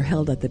retreats are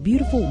held at the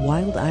beautiful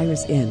Wild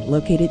Iris Inn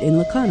located in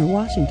Laconia,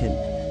 Washington,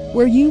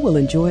 where you will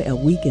enjoy a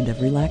weekend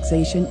of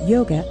relaxation,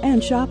 yoga,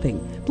 and shopping.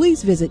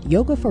 Please visit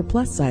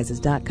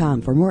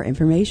yogaforplussizes.com for more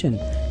information.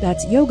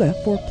 That's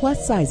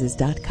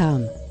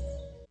yogaforplussizes.com.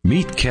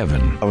 Meet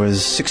Kevin. I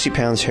was 60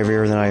 pounds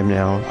heavier than I am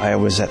now. I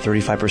was at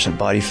 35%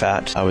 body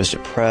fat. I was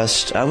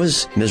depressed. I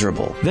was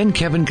miserable. Then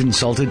Kevin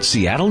consulted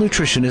Seattle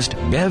nutritionist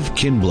Bev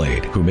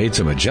Kinblade, who made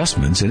some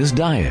adjustments in his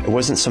diet. It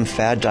wasn't some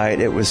fad diet.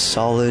 It was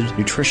solid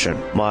nutrition.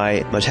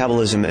 My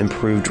metabolism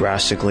improved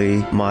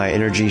drastically. My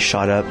energy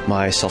shot up.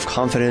 My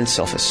self-confidence,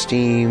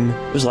 self-esteem.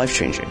 It was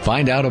life-changing.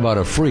 Find out about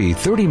a free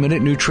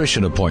 30-minute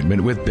nutrition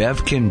appointment with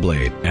Bev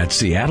Kinblade at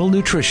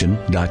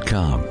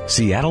seattlenutrition.com.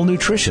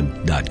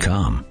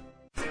 seattlenutrition.com.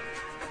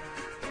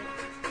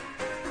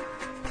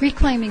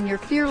 Reclaiming your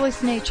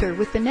fearless nature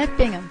with Annette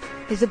Bingham.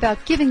 is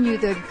about giving you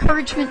the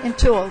encouragement and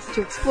tools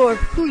to explore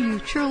who you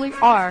truly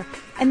are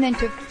and then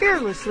to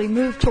fearlessly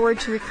move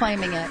towards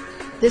reclaiming it.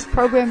 This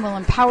program will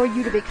empower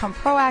you to become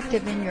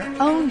proactive in your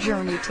own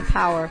journey to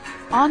power.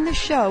 On the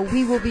show,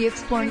 we will be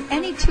exploring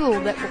any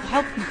tool that will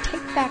help you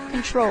take back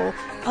control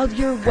of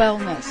your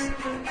wellness.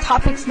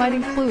 Topics might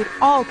include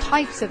all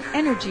types of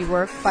energy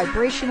work,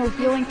 vibrational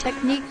healing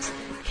techniques,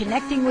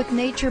 connecting with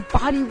nature,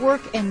 body work,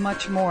 and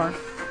much more.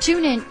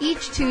 Tune in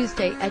each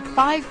Tuesday at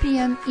 5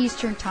 p.m.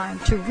 Eastern Time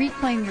to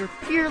reclaim your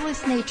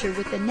fearless nature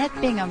with Annette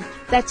Bingham.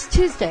 That's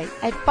Tuesday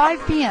at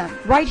 5 p.m.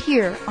 right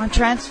here on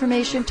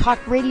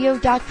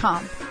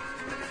TransformationTalkRadio.com.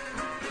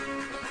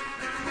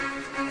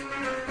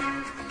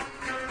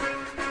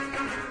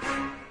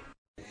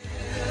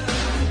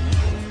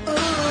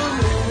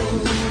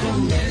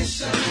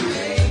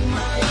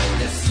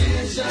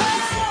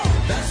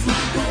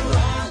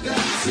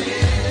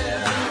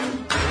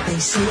 They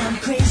say I'm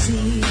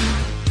crazy.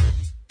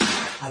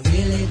 I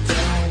really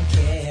don't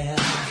care.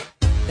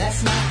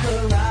 That's my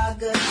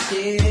prerogative.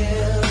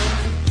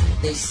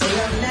 They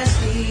say I'm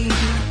nasty,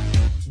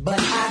 but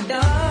I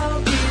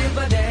don't give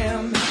a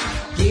damn.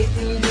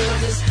 Getting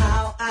good is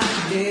how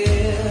I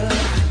live.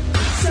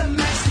 Some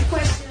nasty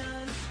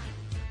questions.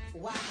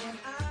 Why am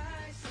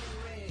I so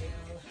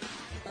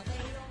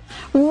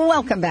real?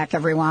 Welcome back,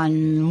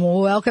 everyone.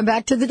 Welcome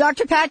back to the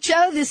Dr. Pat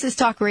Show. This is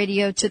Talk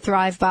Radio to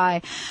Thrive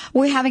By.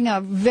 We're having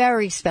a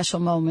very special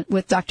moment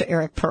with Dr.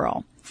 Eric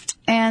Pearl.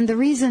 And the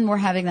reason we're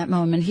having that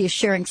moment, he is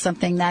sharing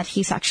something that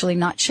he's actually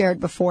not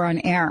shared before on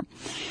air.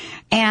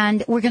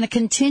 And we're going to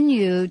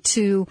continue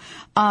to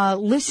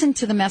listen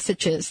to the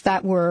messages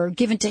that were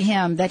given to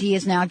him that he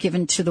has now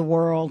given to the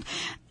world.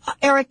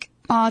 Eric,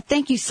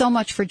 thank you so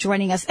much for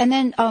joining us. And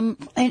then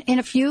in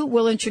a few,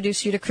 we'll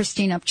introduce you to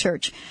Christine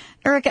Upchurch.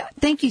 Eric,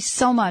 thank you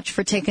so much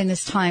for taking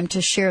this time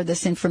to share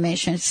this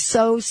information. It's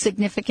so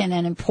significant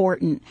and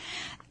important.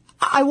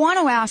 I want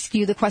to ask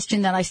you the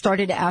question that I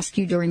started to ask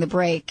you during the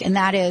break, and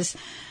that is,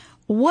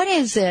 what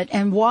is it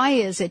and why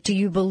is it, do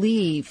you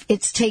believe,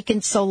 it's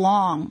taken so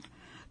long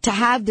to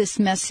have this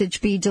message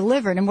be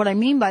delivered? And what I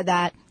mean by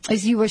that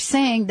is you were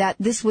saying that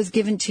this was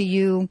given to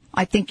you,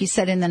 I think you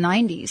said in the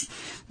 90s,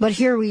 but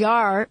here we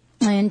are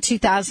in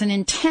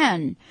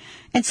 2010.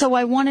 And so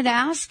I wanted to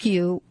ask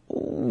you,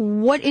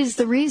 what is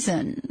the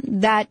reason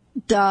that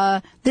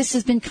this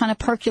has been kind of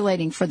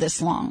percolating for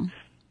this long?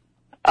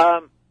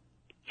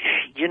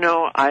 You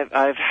know,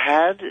 I've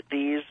had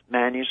these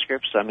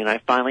manuscripts. I mean, I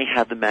finally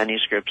had the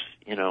manuscripts,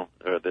 you know,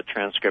 or the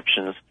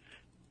transcriptions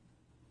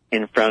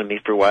in front of me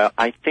for a while.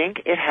 I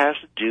think it has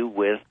to do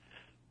with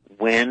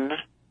when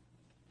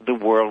the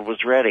world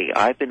was ready.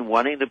 I've been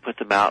wanting to put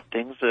them out.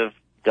 Things have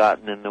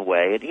gotten in the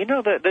way. And, you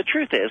know, the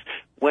truth is,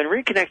 when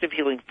Reconnective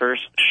Healing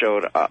first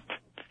showed up,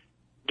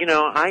 you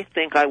know, I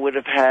think I would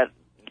have had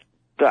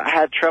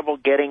trouble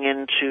getting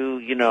into,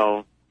 you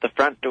know, the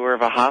front door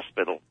of a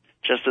hospital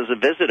just as a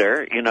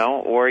visitor, you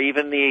know, or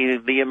even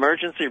the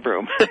emergency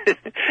room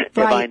if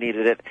I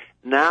needed it.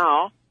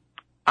 Now,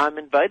 I'm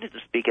invited to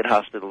speak at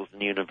hospitals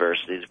and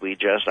universities.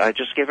 I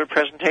just gave a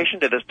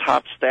presentation to the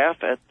top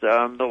staff at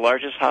the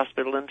largest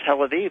hospital in Tel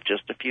Aviv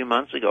just a few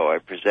months ago. I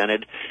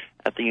presented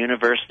at the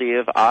University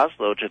of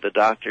Oslo to the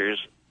doctors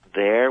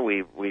there.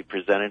 We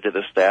presented to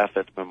the staff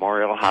at the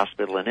Memorial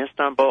Hospital in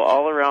Istanbul,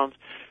 all around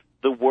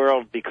the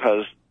world,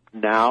 because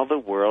now the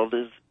world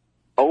is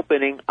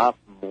opening up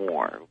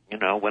more. You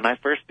know, when I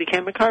first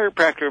became a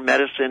chiropractor,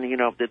 medicine, you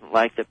know, didn't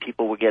like that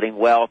people were getting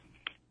well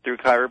through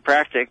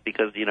chiropractic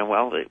because, you know,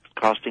 well, it was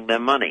costing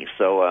them money.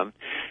 So,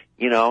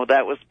 you know,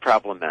 that was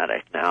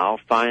problematic. Now,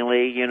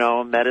 finally, you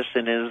know,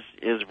 medicine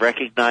is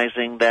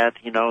recognizing that,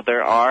 you know,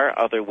 there are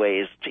other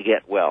ways to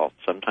get well,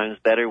 sometimes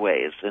better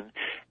ways.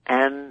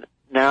 And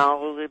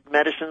now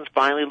medicine's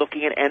finally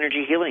looking at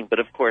energy healing, but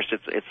of course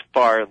it's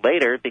far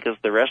later because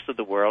the rest of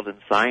the world and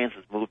science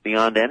has moved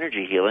beyond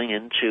energy healing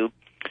into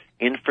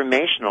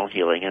informational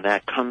healing, and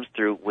that comes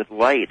through with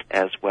light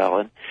as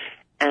well.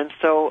 And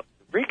so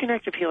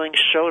Reconnective Healing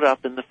showed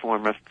up in the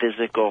form of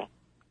physical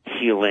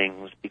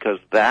healings because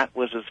that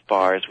was as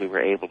far as we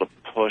were able to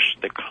push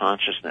the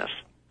consciousness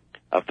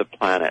of the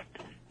planet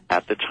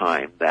at the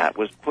time. That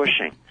was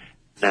pushing.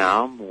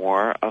 Now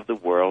more of the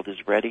world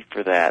is ready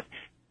for that.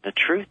 The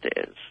truth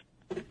is,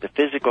 the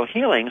physical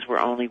healings were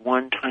only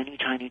one tiny,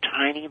 tiny,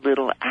 tiny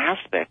little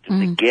aspect of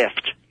the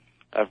gift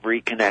of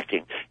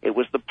reconnecting. It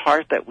was the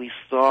part that we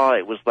saw.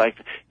 It was like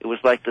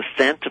the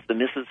scent of the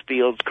Mrs.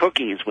 Fields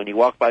cookies when you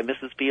walk by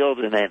Mrs. Fields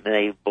and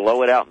they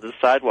blow it out on the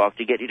sidewalk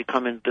to get you to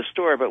come into the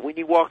store. But when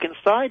you walk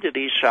inside to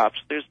these shops,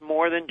 there's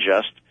more than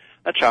just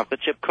a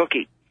chocolate chip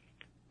cookie.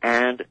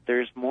 And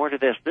there's more to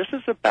this. This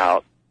is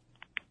about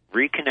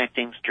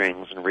reconnecting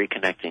strings and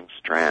reconnecting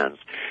strands.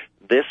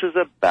 This is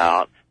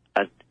about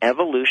an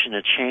evolution,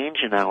 a change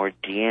in our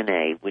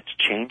DNA, which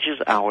changes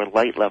our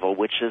light level,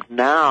 which has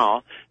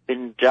now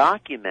been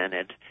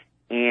documented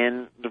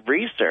in the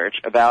research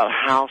about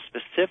how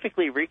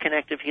specifically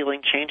reconnective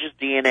healing changes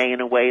DNA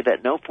in a way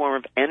that no form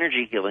of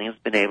energy healing has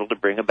been able to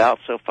bring about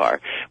so far.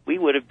 We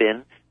would have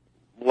been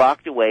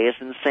locked away as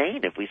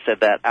insane if we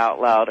said that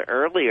out loud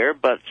earlier,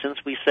 but since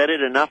we said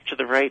it enough to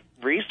the right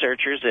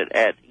researchers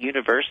at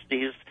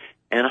universities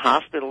and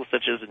hospitals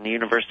such as the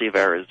University of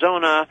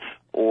Arizona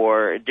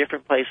or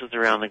different places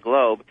around the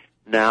globe,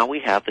 now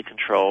we have the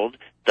controlled,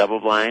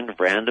 double-blind,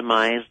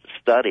 randomized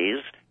studies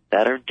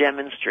that are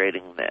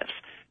demonstrating this.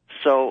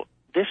 So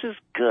this is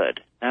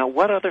good. Now,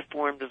 what other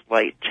form does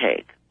light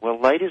take? Well,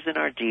 light is in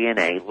our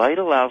DNA. Light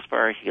allows for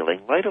our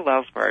healing. Light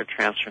allows for our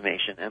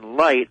transformation. And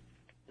light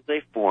is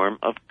a form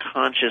of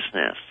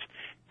consciousness.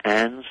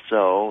 And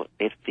so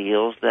it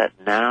feels that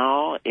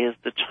now is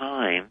the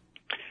time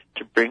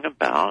to bring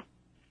about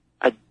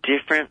a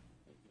different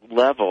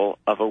level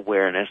of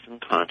awareness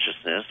and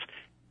consciousness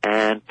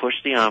and push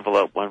the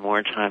envelope one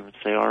more time and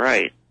say, all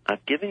right,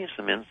 I've given you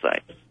some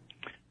insights,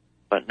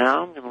 but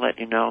now I'm going to let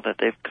you know that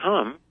they've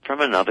come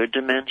from another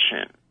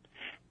dimension.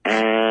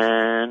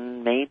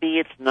 And maybe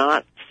it's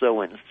not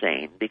so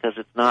insane because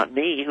it's not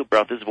me who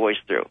brought this voice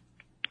through.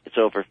 It's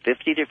over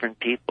 50 different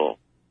people.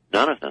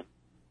 None of them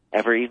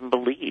ever even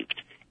believed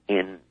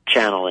in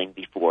channeling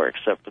before,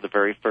 except for the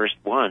very first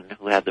one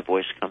who had the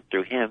voice come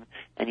through him,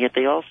 and yet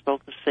they all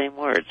spoke the same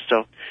words.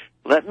 So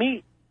let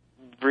me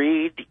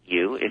read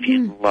you, if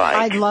you'd like.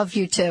 I'd love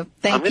you to.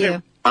 Thank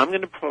you. I'm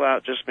going to pull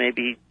out just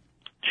maybe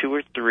 2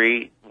 or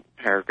 3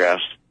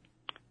 paragraphs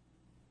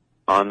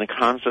on the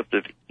concept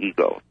of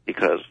ego,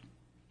 because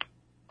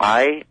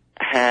I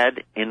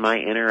had in my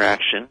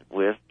interaction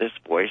with this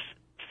voice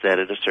said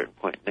at a certain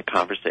point in the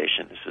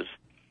conversation, this is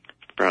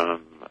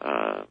from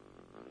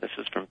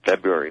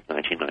February of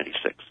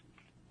 1996.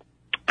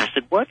 I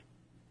said, what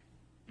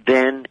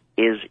then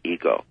is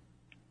ego?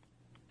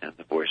 And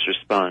the voice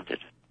responded,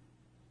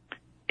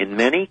 in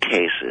many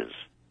cases,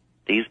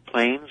 these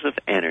planes of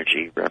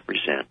energy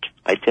represent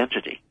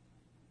identity.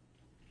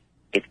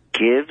 It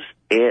gives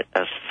it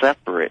a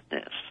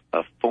separateness,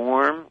 a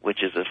form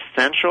which is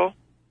essential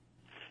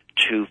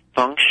to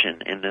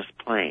function in this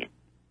plane.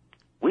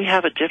 We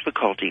have a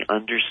difficulty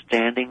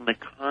understanding the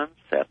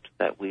concept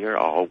that we are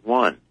all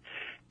one.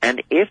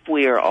 And if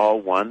we are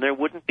all one, there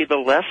wouldn't be the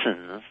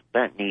lessons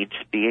that need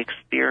to be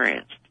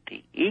experienced.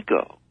 The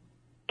ego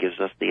gives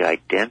us the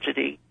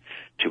identity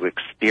to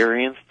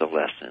experience the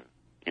lesson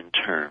in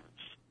terms.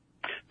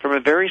 From a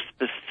very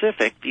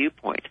specific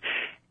viewpoint,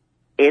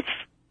 it's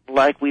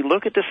like we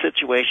look at the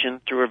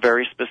situation through a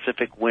very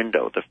specific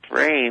window. The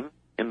frame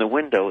in the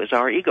window is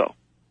our ego.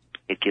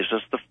 It gives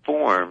us the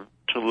form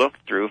to look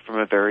through from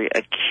a very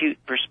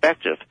acute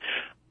perspective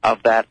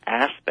of that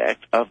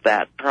aspect of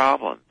that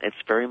problem. It's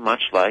very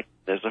much like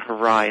there's a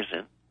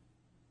horizon,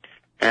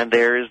 and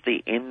there is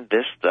the in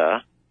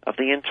vista of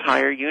the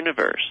entire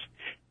universe.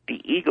 The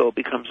ego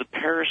becomes a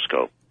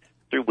periscope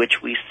through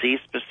which we see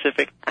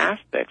specific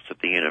aspects of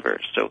the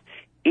universe. So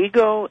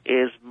ego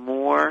is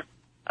more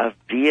a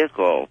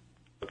vehicle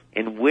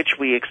in which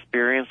we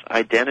experience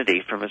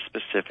identity from a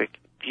specific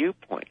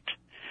viewpoint.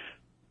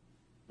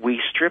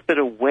 We strip it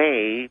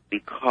away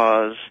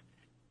because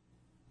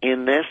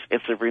in this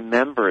it's a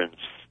remembrance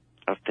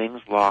of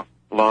things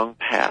long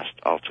past,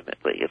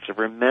 ultimately. It's a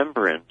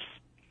remembrance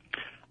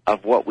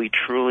of what we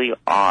truly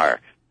are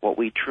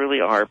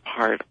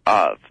part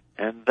of.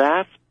 And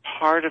that's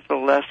part of the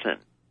lesson,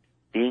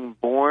 being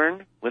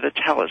born with a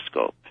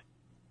telescope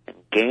and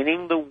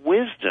gaining the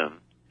wisdom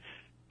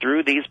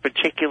through these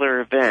particular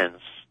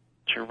events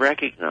to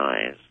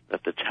recognize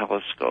that the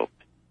telescope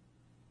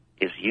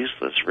is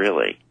useless,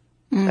 really,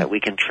 that we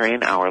can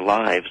train our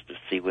lives to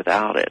see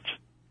without it,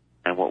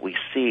 and what we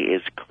see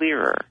is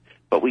clearer.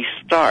 But we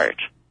start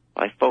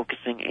by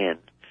focusing in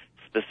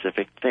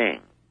specific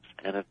things,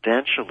 and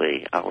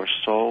eventually our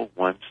soul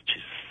wants to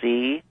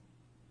see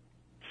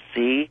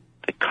the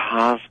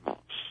cosmos.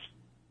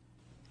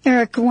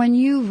 Eric, when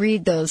you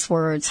read those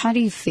words, how do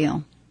you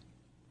feel?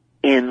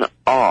 In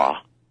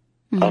awe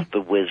of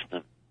the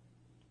wisdom.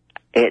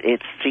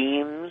 It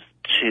seems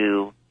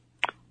to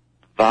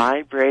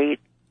vibrate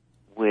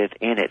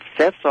within. It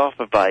sets off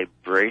a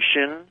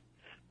vibration,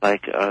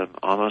 like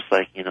almost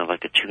like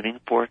like a tuning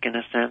fork in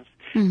a sense,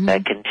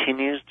 that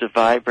continues to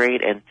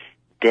vibrate, and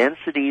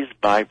densities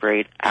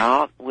vibrate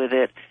out with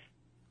it.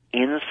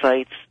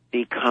 Insights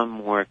become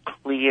more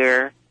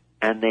clear,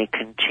 and they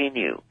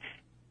continue.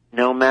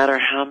 No matter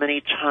how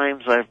many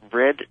times I've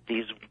read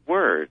these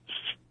words,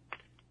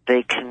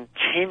 they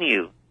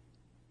continue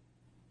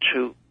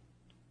to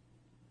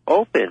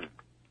open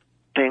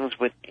things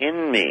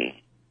within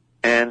me,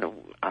 and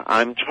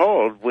I'm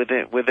told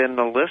within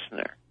the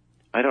listener.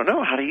 I don't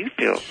know. How do you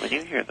feel when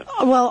you hear them?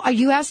 Well,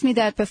 you asked me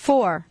that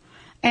before,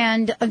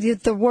 and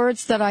the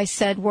words that I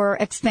said were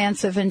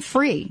expansive and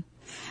free,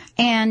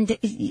 and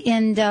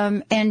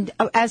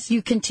as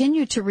you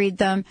continue to read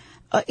them,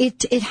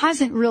 it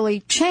hasn't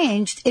really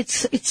changed.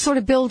 It's sort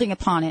of building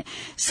upon it.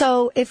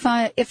 So if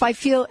I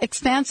feel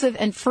expansive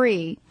and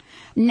free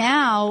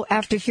now,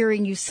 after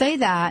hearing you say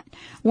that,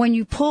 when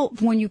you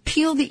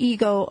peel the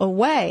ego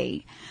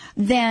away,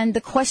 then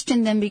the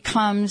question then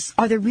becomes,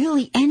 are there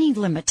really any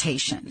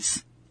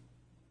limitations?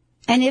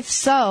 And if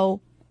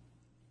so,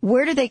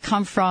 Where do they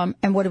come from,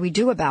 and what do we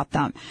do about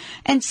them?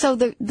 And so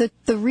the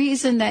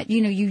reason that,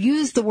 you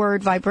use the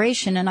word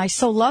vibration, and I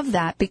so love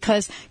that,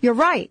 because you're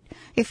right.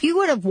 If you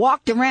would have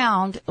walked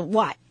around,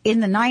 in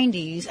the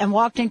 90s and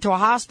walked into a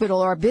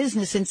hospital or a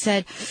business and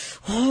said,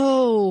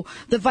 oh,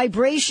 the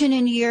vibration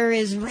in here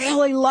is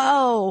really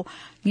low,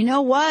 you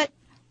know what?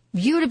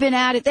 You'd have been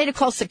at it. They'd have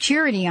called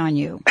security on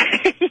you.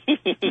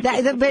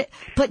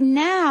 But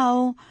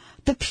now,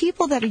 the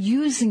people that are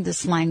using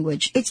this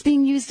language, it's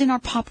being used in our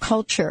pop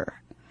culture.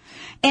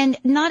 And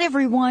not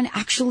everyone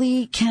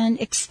actually can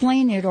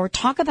explain it or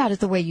talk about it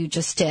the way you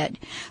just did.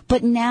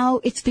 But now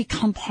it's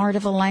become part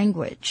of a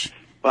language.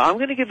 Well, I'm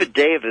going to give a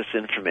day of this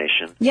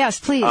information. Yes,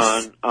 please.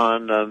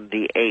 On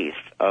the 8th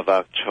of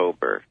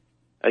October.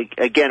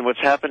 Again,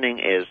 what's happening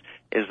is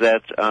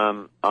that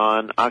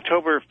on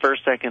October 1st,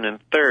 2nd, and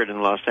 3rd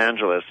in Los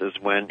Angeles is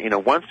when,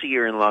 once a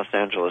year in Los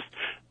Angeles,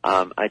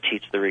 I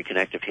teach the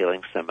Reconnective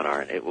Healing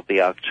Seminar, and it will be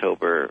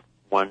October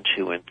 1,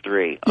 2, and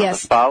 3. Yes. On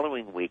the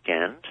following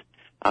weekend,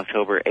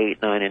 October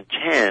 8, 9, and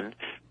 10,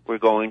 we're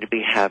going to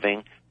be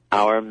having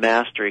our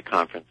Mastery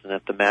Conference. And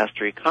at the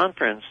Mastery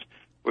Conference,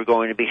 we're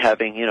going to be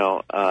having,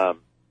 for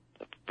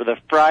the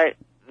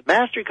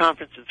Mastery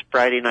Conference is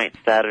Friday night,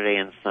 Saturday,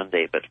 and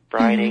Sunday, but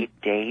Friday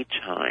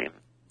daytime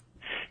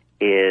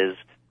is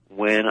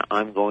when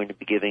I'm going to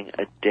be giving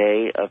a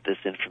day of this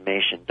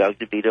information. Doug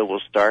DeVito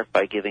will start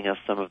by giving us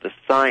some of the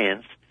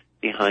science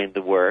behind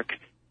the work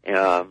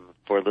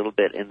for a little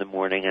bit in the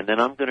morning, and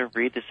then I'm going to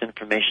read this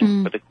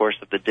information for the course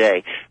of the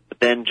day. But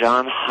then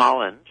John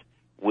Holland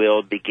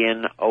will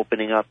begin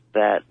opening up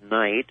that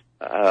night,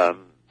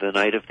 the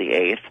night of the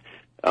 8th,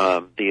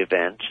 the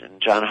event.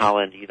 And John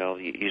Holland, he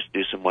used to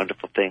do some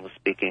wonderful things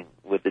speaking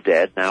with the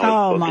dead.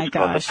 Now his book is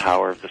called The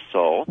Power of the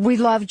Soul. We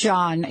love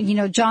John.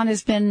 John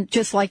has been,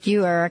 just like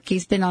you, Eric,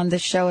 he's been on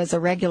this show as a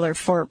regular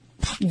for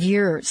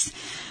years.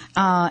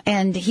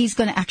 And he's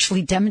going to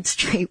actually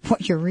demonstrate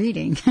what you're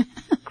reading.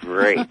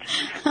 Great.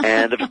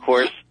 And, of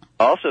course,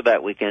 also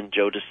that weekend,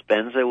 Joe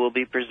Dispenza will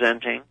be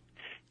presenting,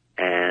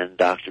 and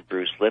Dr.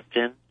 Bruce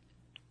Lipton.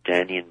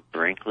 Daniel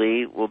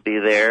Brinkley will be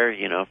there,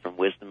 from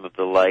Wisdom of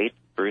the Light.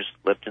 Bruce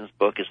Lipton's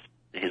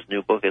his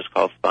new book is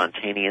called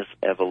Spontaneous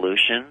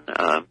Evolution,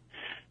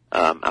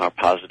 Our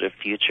Positive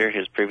Future.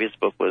 His previous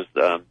book was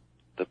The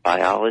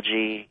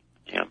Biology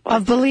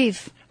of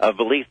Belief. Of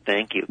Belief,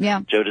 thank you.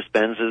 Yeah. Joe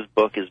Dispenza's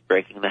book is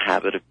Breaking the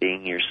Habit of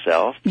Being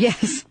Yourself.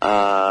 Yes.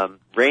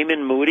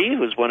 Raymond Moody,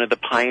 who's one of the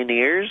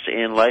pioneers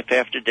in life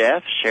after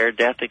death, shared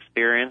death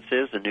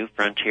experiences, a new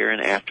frontier in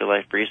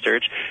afterlife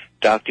research.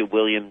 Dr.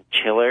 William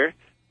Tiller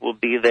will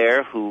be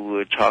there,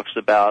 who talks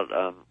about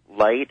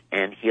light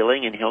and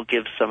healing, and he'll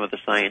give some of the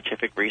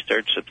scientific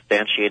research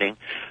substantiating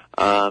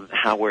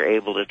how we're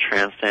able to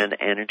transcend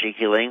energy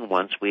healing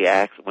once we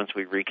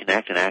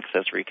reconnect and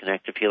access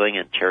reconnective healing.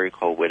 And Terry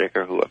Cole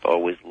Whitaker, who I've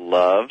always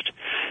loved,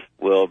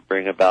 will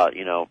bring about,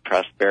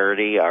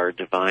 prosperity, our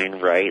divine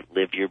right,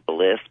 live your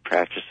bliss,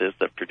 practices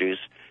that produce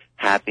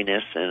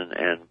happiness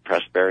and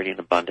prosperity and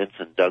abundance.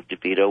 And Doug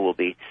DeVito will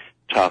be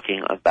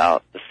talking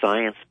about the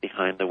science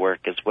behind the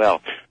work as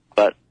well.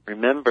 But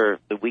remember,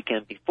 the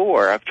weekend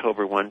before,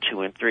 October 1,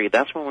 2, and 3,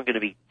 that's when we're going to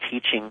be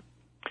teaching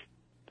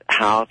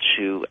how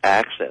to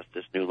access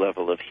this new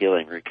level of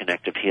healing,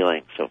 reconnective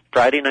healing. So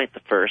Friday night, the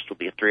 1st, will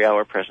be a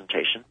 3-hour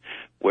presentation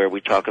where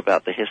we talk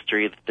about the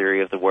history, the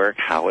theory of the work,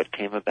 how it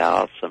came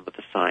about, some of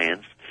the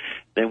science.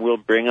 Then we'll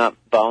bring up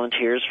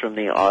volunteers from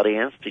the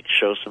audience to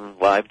show some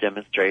live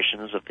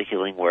demonstrations of the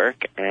healing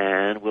work,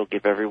 and we'll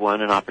give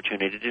everyone an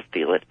opportunity to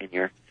feel it in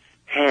your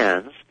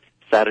hands.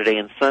 Saturday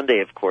and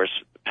Sunday, of course,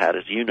 Pat,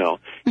 as you know,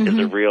 is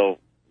a real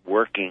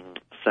working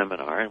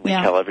seminar, and we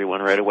tell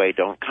everyone right away,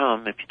 don't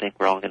come if you think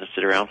we're all going to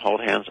sit around,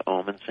 hold hands,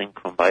 om, and sing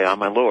Kumbaya,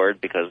 my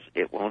Lord, because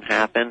it won't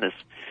happen. This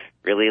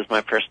really is my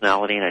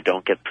personality, and I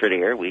don't get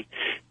prettier. We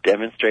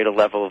demonstrate a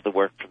level of the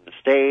work from the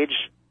stage.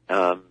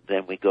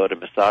 Then we go to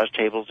massage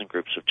tables in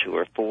groups of 2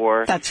 or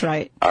 4. That's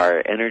right.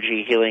 Our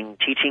energy healing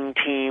teaching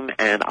team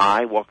and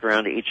I walk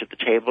around to each of the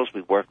tables.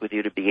 We work with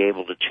you to be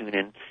able to tune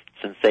in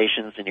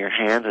sensations in your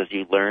hands as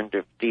you learn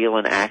to feel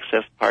and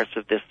access parts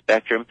of this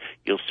spectrum.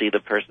 You'll see the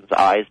person's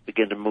eyes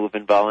begin to move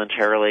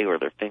involuntarily, or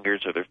their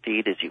fingers or their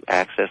feet, as you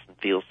access and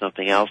feel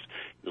something else.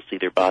 You'll see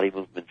their body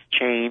movements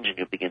change, and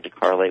you'll begin to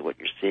correlate what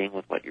you're seeing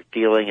with what you're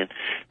feeling. And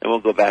then we'll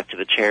go back to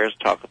the chairs,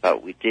 talk about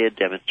what we did,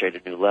 demonstrate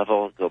a new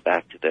level, go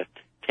back to the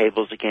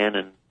tables again,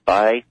 and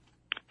by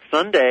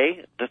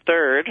Sunday, the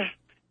 3rd,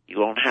 you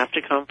won't have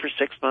to come for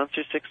 6 months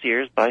or 6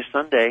 years. By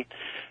Sunday,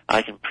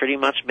 I can pretty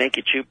much make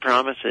you 2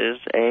 promises.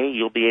 A,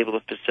 you'll be able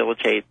to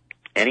facilitate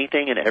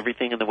anything and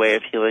everything in the way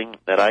of healing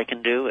that I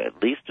can do,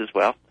 at least as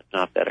well, if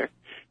not better.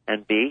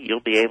 And B, you'll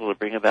be able to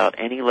bring about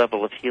any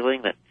level of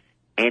healing that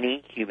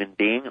any human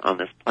being on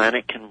this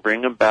planet can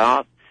bring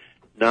about,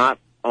 not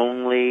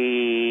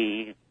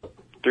only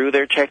through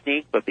their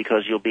technique, but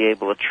because you'll be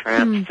able to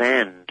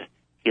transcend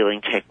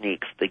healing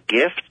techniques. The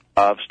gift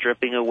of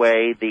stripping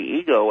away the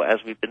ego, as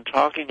we've been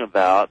talking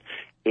about,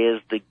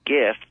 is the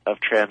gift of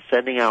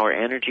transcending our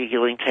energy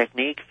healing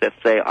techniques that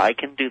say, I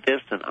can do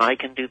this and I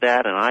can do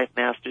that and I've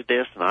mastered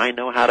this and I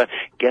know how to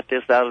get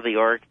this out of the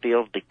auric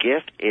field. The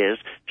gift is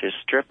to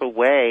strip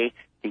away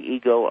the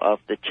ego of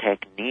the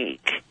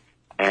technique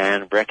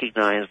and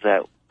recognize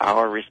that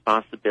our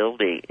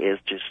responsibility is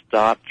to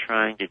stop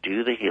trying to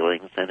do the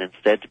healings and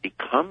instead to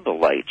become the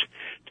light,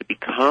 to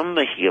become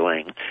the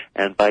healing.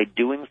 And by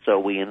doing so,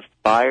 we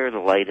inspire the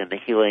light and the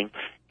healing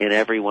in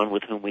everyone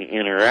with whom we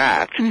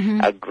interact,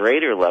 a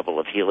greater level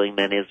of healing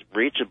than is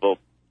reachable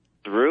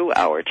through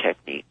our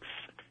techniques.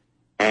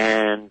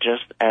 And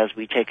just as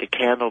we take a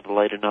candle to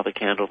light another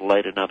candle to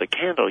light another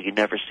candle, you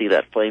never see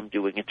that flame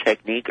doing a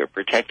technique or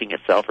protecting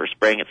itself or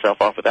spraying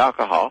itself off with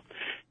alcohol.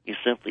 You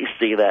simply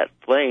see that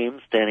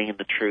flame standing in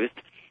the truth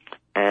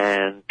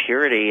and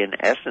purity and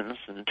essence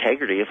and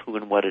integrity of who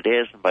and what it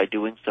is, and by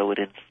doing so it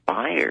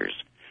inspires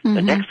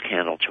the next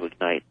candle to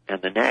ignite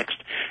and the next.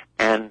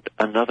 And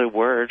another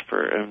word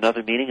for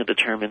another meaning of the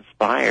term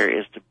inspire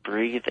is to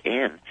breathe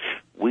in.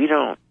 We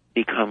don't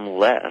become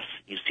less.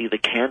 You see, the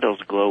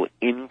candle's glow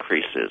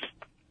increases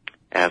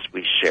as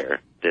we share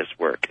this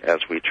work, as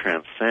we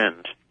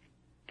transcend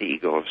the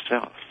ego of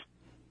self.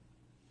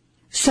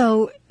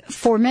 So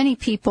for many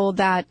people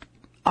that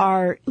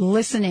are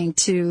listening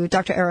to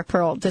Dr. Eric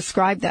Pearl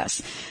describe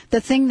this, the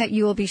thing that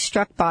you will be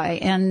struck by,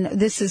 and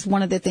this is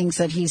one of the things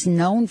that he's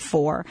known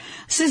for,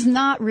 this is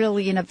not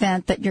really an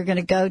event that you're going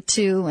to go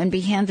to and be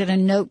handed a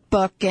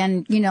notebook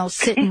and,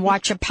 sit and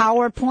watch a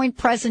PowerPoint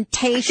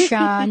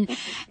presentation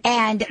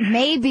and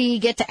maybe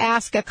get to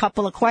ask a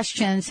couple of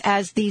questions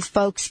as these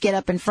folks get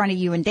up in front of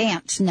you and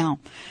dance. No.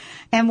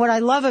 And what I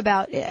love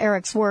about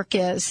Eric's work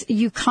is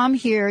you come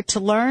here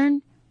to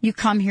learn, you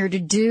come here to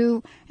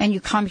do, and you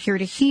come here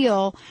to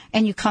heal,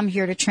 and you come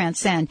here to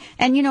transcend.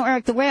 And,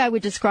 Eric, the way I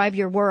would describe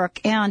your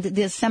work and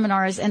the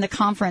seminars and the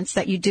conference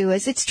that you do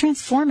is it's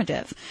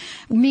transformative,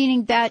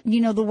 meaning that,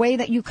 the way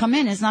that you come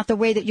in is not the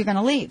way that you're going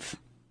to leave.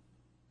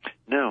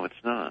 No, it's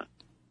not.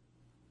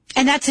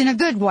 And that's in a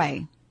good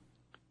way.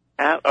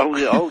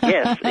 Oh,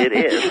 yes, it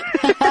is.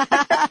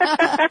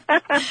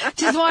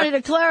 Just wanted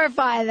to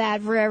clarify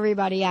that for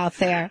everybody out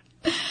there.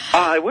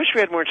 I wish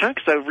we had more time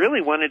because I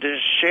really wanted to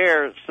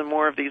share some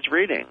more of these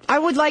readings. I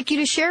would like you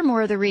to share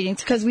more of the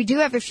readings because we do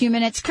have a few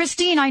minutes.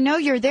 Christine, I know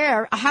you're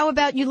there. How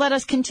about you let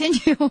us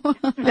continue?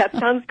 That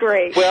sounds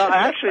great. Well,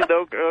 actually,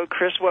 though,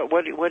 Chris,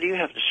 what do you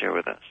have to share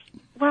with us?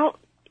 Well,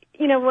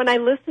 when I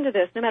listen to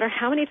this, no matter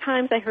how many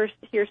times I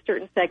hear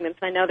certain segments,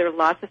 and I know there are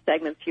lots of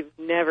segments you've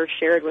never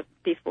shared with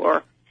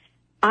before,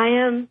 I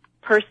am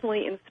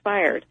personally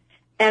inspired.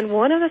 And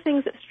one of the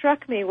things that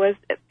struck me was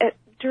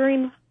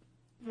during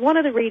one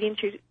of the readings,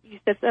 you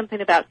said something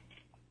about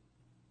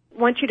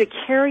want you to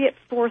carry it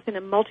forth in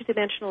a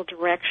multidimensional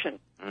direction.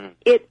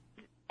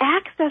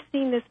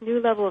 Accessing this new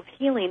level of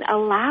healing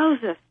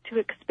allows us to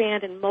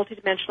expand in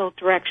multidimensional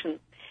directions.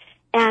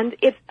 And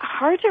it's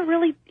hard to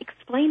really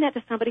explain that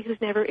to somebody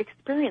who's never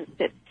experienced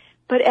it.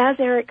 But as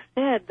Eric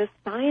said, the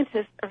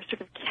scientists are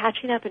sort of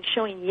catching up and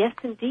showing, yes,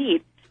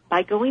 indeed,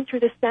 by going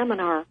through the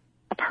seminar,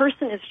 a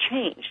person is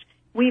changed.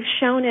 We've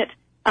shown it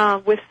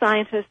with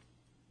scientists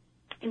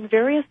in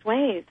various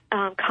ways.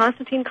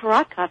 Konstantin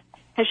Korotkov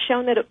has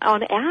shown that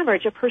on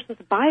average a person's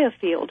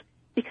biofield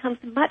becomes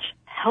much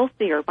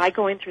healthier by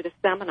going through the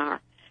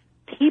seminar.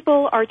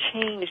 People are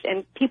changed,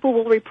 and people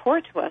will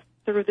report to us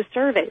through the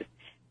surveys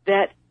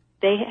that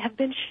they have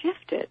been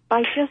shifted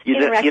by just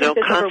interacting with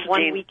us over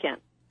one weekend.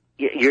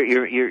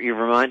 You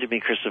reminded me,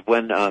 Chris, of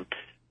when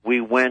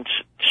we went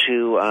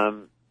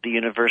to the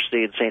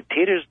University in St.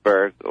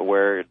 Petersburg,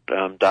 where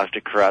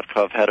Dr.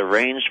 Korotkov had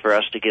arranged for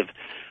us to give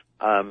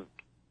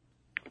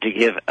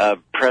a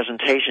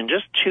presentation,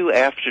 just 2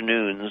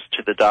 afternoons,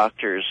 to the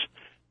doctors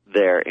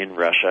there in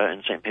Russia,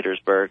 in St.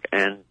 Petersburg,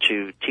 and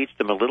to teach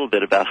them a little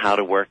bit about how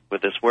to work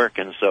with this work.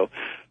 And so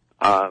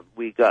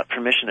we got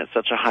permission at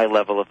such a high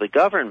level of the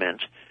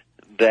government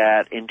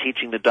that in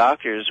teaching the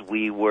doctors,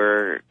 we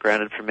were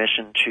granted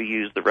permission to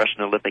use the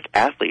Russian Olympic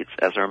athletes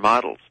as our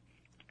models.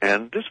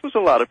 And this was a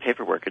lot of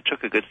paperwork. It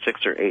took a good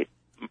 6 or 8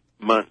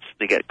 months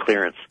to get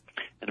clearance.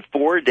 And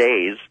 4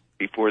 days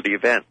before the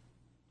event,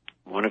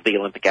 one of the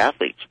Olympic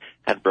athletes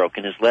had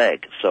broken his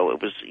leg. So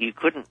you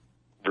couldn't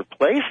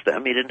replace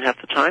them. He didn't have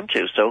the time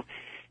to. So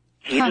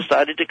he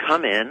decided to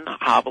come in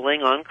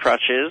hobbling on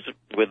crutches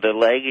with the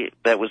leg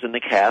that was in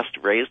the cast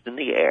raised in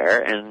the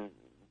air and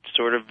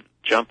sort of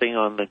jumping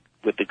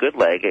with the good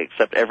leg,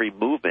 except every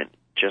movement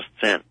just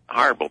sent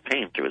horrible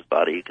pain through his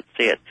body. You could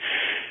see it.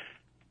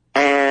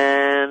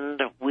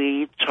 And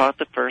we taught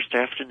the first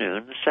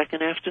afternoon. The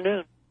second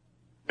afternoon,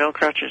 no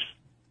crutches,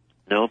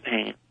 no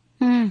pain.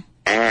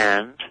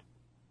 And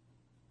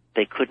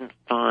they couldn't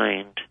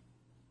find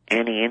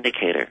any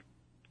indicator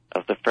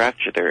of the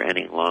fracture there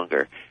any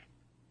longer.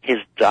 His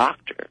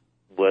doctor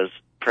was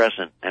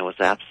present and was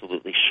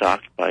absolutely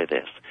shocked by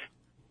this.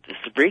 This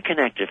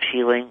reconnective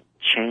healing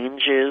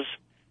changes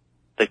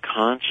the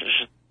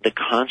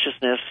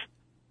consciousness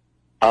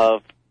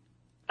of,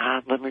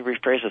 let me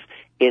rephrase this.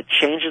 It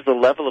changes the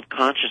level of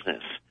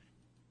consciousness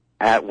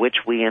at which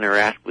we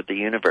interact with the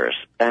universe.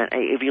 And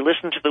if you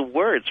listen to the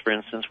words, for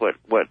instance,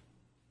 what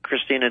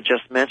Christina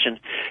just mentioned,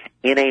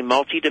 in a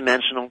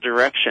multidimensional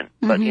direction.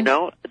 Mm-hmm. But, you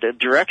know, the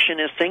direction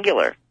is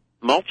singular.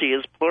 Multi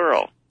is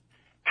plural.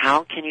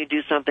 How can you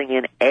do something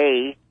in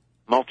a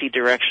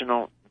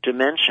multidirectional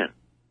dimension?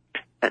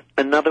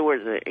 In other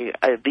words,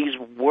 these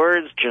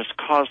words just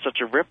cause such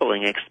a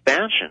rippling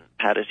expansion,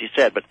 Pat, as you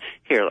said. But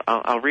here,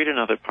 I'll read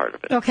another part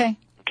of it. Okay.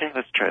 Okay,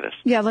 let's try this.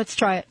 Yeah, let's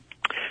try it.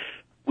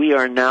 We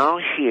are now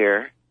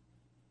here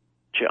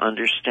to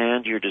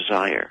understand your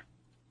desire.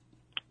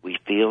 We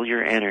feel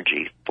your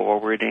energy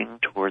forwarding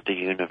toward the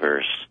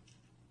universe.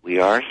 We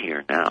are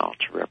here now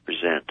to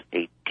represent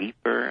a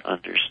deeper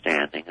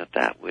understanding of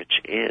that which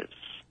is.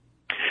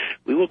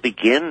 We will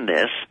begin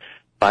this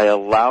by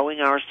allowing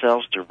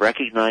ourselves to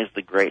recognize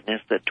the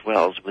greatness that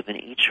dwells within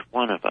each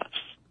one of us.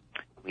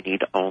 We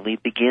need only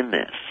begin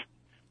this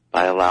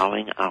by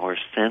allowing our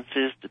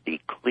senses to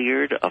be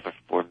cleared of a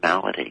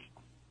formality.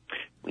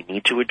 We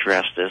need to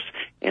address this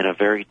in a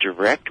very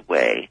direct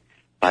way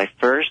by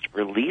first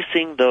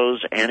releasing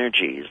those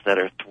energies that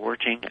are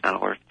thwarting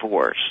our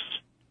force.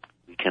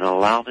 We can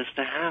allow this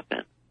to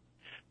happen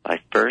by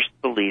first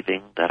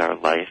believing that our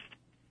life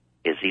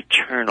is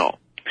eternal.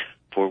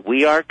 For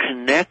we are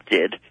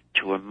connected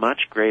to a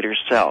much greater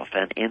self,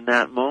 and in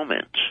that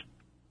moment,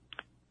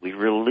 we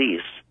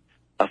release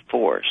a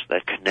force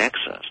that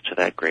connects us to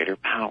that greater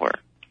power.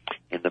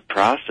 In the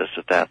process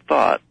of that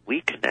thought,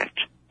 we connect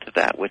to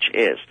that which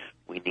is.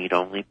 We need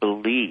only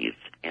believe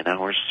in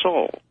our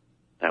soul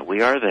that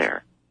we are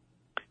there,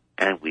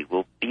 and we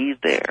will be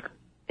there,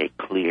 a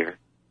clear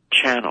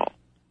channel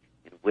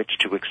in which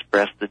to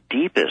express the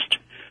deepest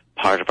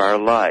part of our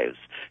lives.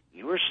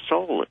 Your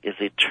soul is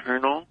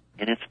eternal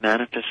in its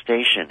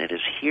manifestation. It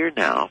is here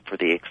now for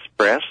the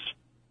express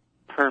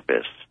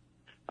purpose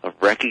of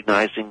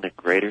recognizing the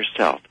greater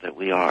self that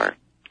we are.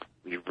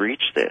 We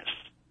reach this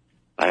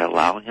by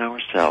allowing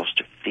ourselves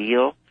to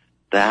feel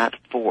that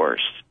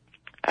force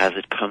as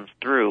it comes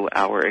through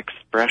our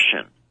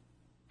expression.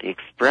 The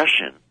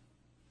expression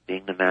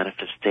being the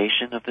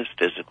manifestation of this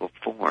physical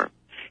form.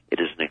 It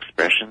is an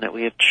expression that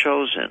we have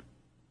chosen,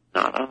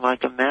 not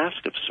unlike a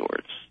mask of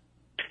sorts,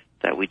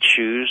 that we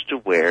choose to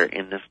wear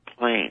in this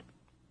plane.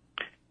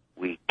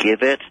 We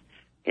give it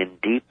in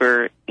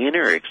deeper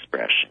inner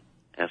expression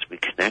as we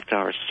connect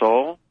our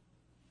soul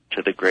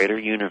to the greater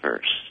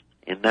universe.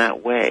 In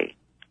that way,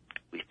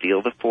 we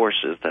feel the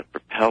forces that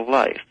propel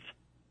life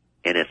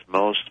in its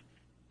most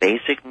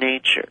basic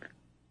nature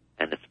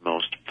and its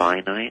most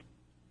finite,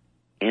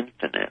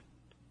 infinite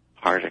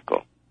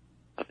particle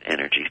of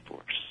energy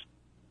force.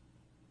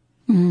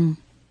 Mm.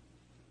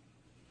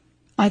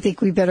 I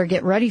think we better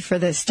get ready for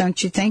this,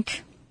 don't you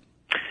think?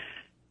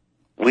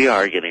 We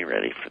are getting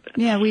ready for this.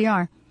 Yeah, we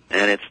are.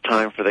 And it's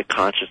time for the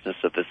consciousness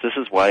of this. This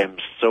is why I'm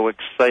so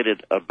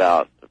excited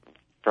about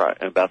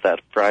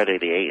that Friday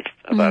the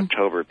 8th of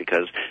October,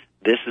 because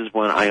this is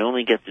when I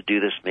only get to do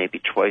this maybe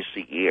twice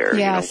a year.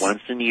 Yes. You know,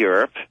 once in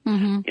Europe.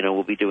 Mm-hmm. You know,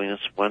 we'll be doing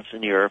this once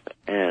in Europe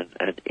and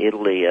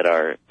Italy at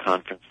our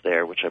conference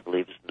there, which I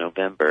believe is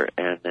November,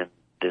 and then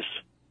this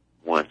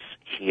once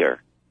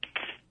here.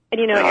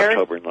 And you know, in Eric,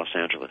 October in Los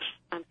Angeles.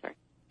 I'm sorry.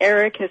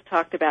 Eric has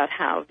talked about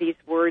how these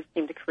words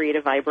seem to create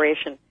a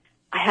vibration.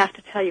 I have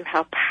to tell you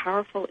how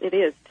powerful it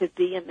is to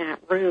be in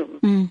that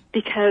room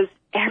because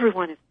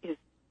everyone is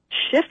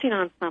shifting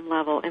on some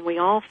level, and we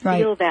all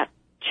feel that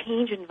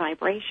change in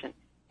vibration.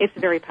 It's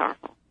very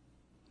powerful.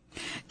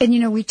 And, you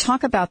know, we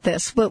talk about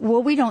this, but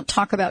what we don't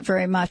talk about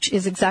very much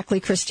is exactly,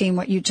 Christine,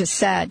 what you just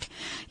said.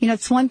 You know,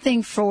 it's one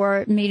thing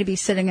for me to be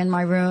sitting in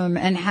my room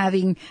and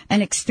having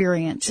an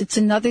experience. It's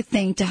another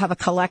thing to have a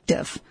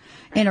collective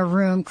in a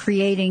room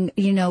creating,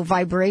 you know,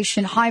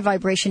 vibration, high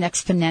vibration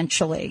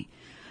exponentially.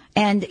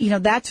 And, you know,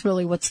 that's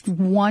really what's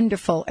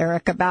wonderful,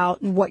 Eric,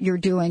 about what you're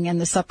doing in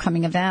this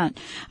upcoming event.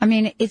 I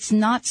mean, it's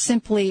not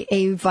simply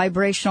a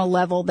vibrational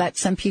level that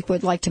some people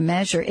would like to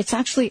measure. It's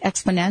actually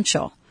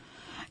exponential.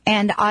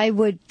 And I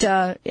would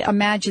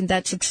imagine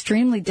that's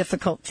extremely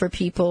difficult for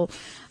people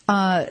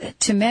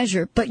to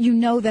measure, but you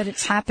know that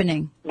it's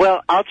happening.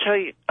 Well, I'll tell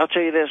you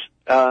this.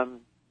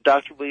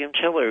 Dr. William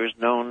Tiller is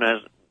known,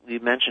 as you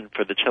mentioned,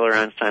 for the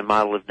Tiller-Einstein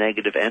model of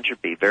negative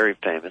entropy, very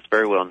famous,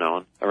 very well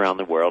known around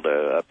the world,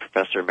 a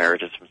professor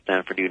emeritus from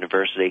Stanford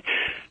University,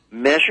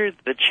 measured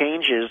the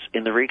changes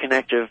in the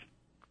Reconnective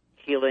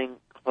Healing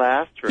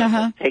classroom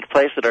that take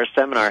place at our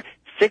seminar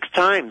 6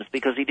 times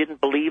because he didn't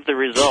believe the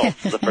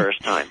results the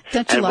first time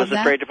and was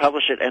afraid to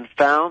publish it, and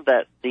found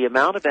that the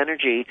amount of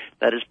energy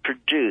that is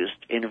produced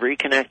in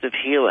Reconnective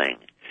Healing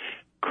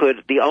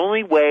the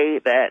only way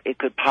that it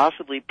could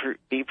possibly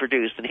be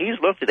produced, and he's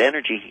looked at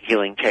energy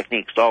healing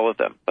techniques, all of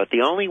them, but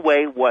the only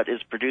way what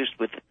is produced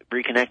with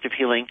Reconnective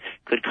Healing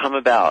could come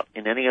about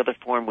in any other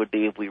form would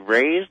be if we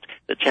raised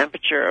the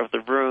temperature of the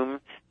room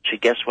to,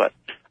 guess what,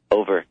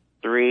 over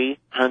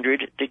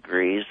 300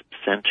 degrees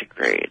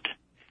centigrade.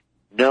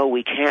 No,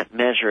 we can't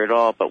measure it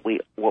all, but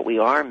what we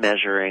are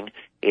measuring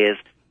is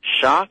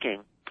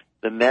shocking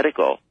the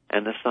medical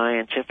and the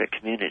scientific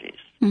communities.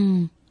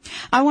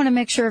 I want to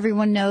make sure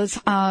everyone knows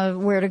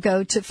where to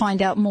go to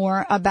find out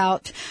more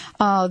about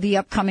the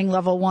upcoming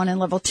Level 1 and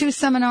Level 2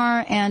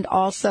 seminar, and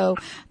also,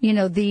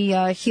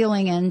 the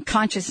Healing and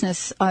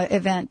Consciousness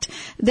event.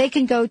 They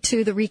can go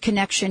to the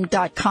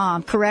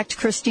Reconnection.com. Correct,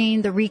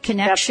 Christine? The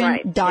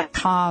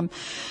Reconnection.com.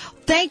 That's right.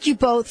 Thank you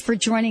both for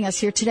joining us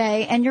here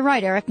today. And you're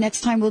right, Eric.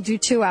 Next time we'll do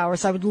 2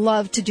 hours. I would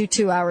love to do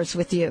 2 hours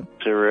with you.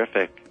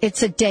 Terrific.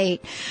 It's a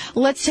date.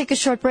 Let's take a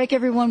short break,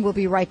 everyone. We'll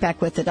be right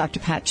back with the Dr.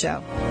 Pat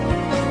Show.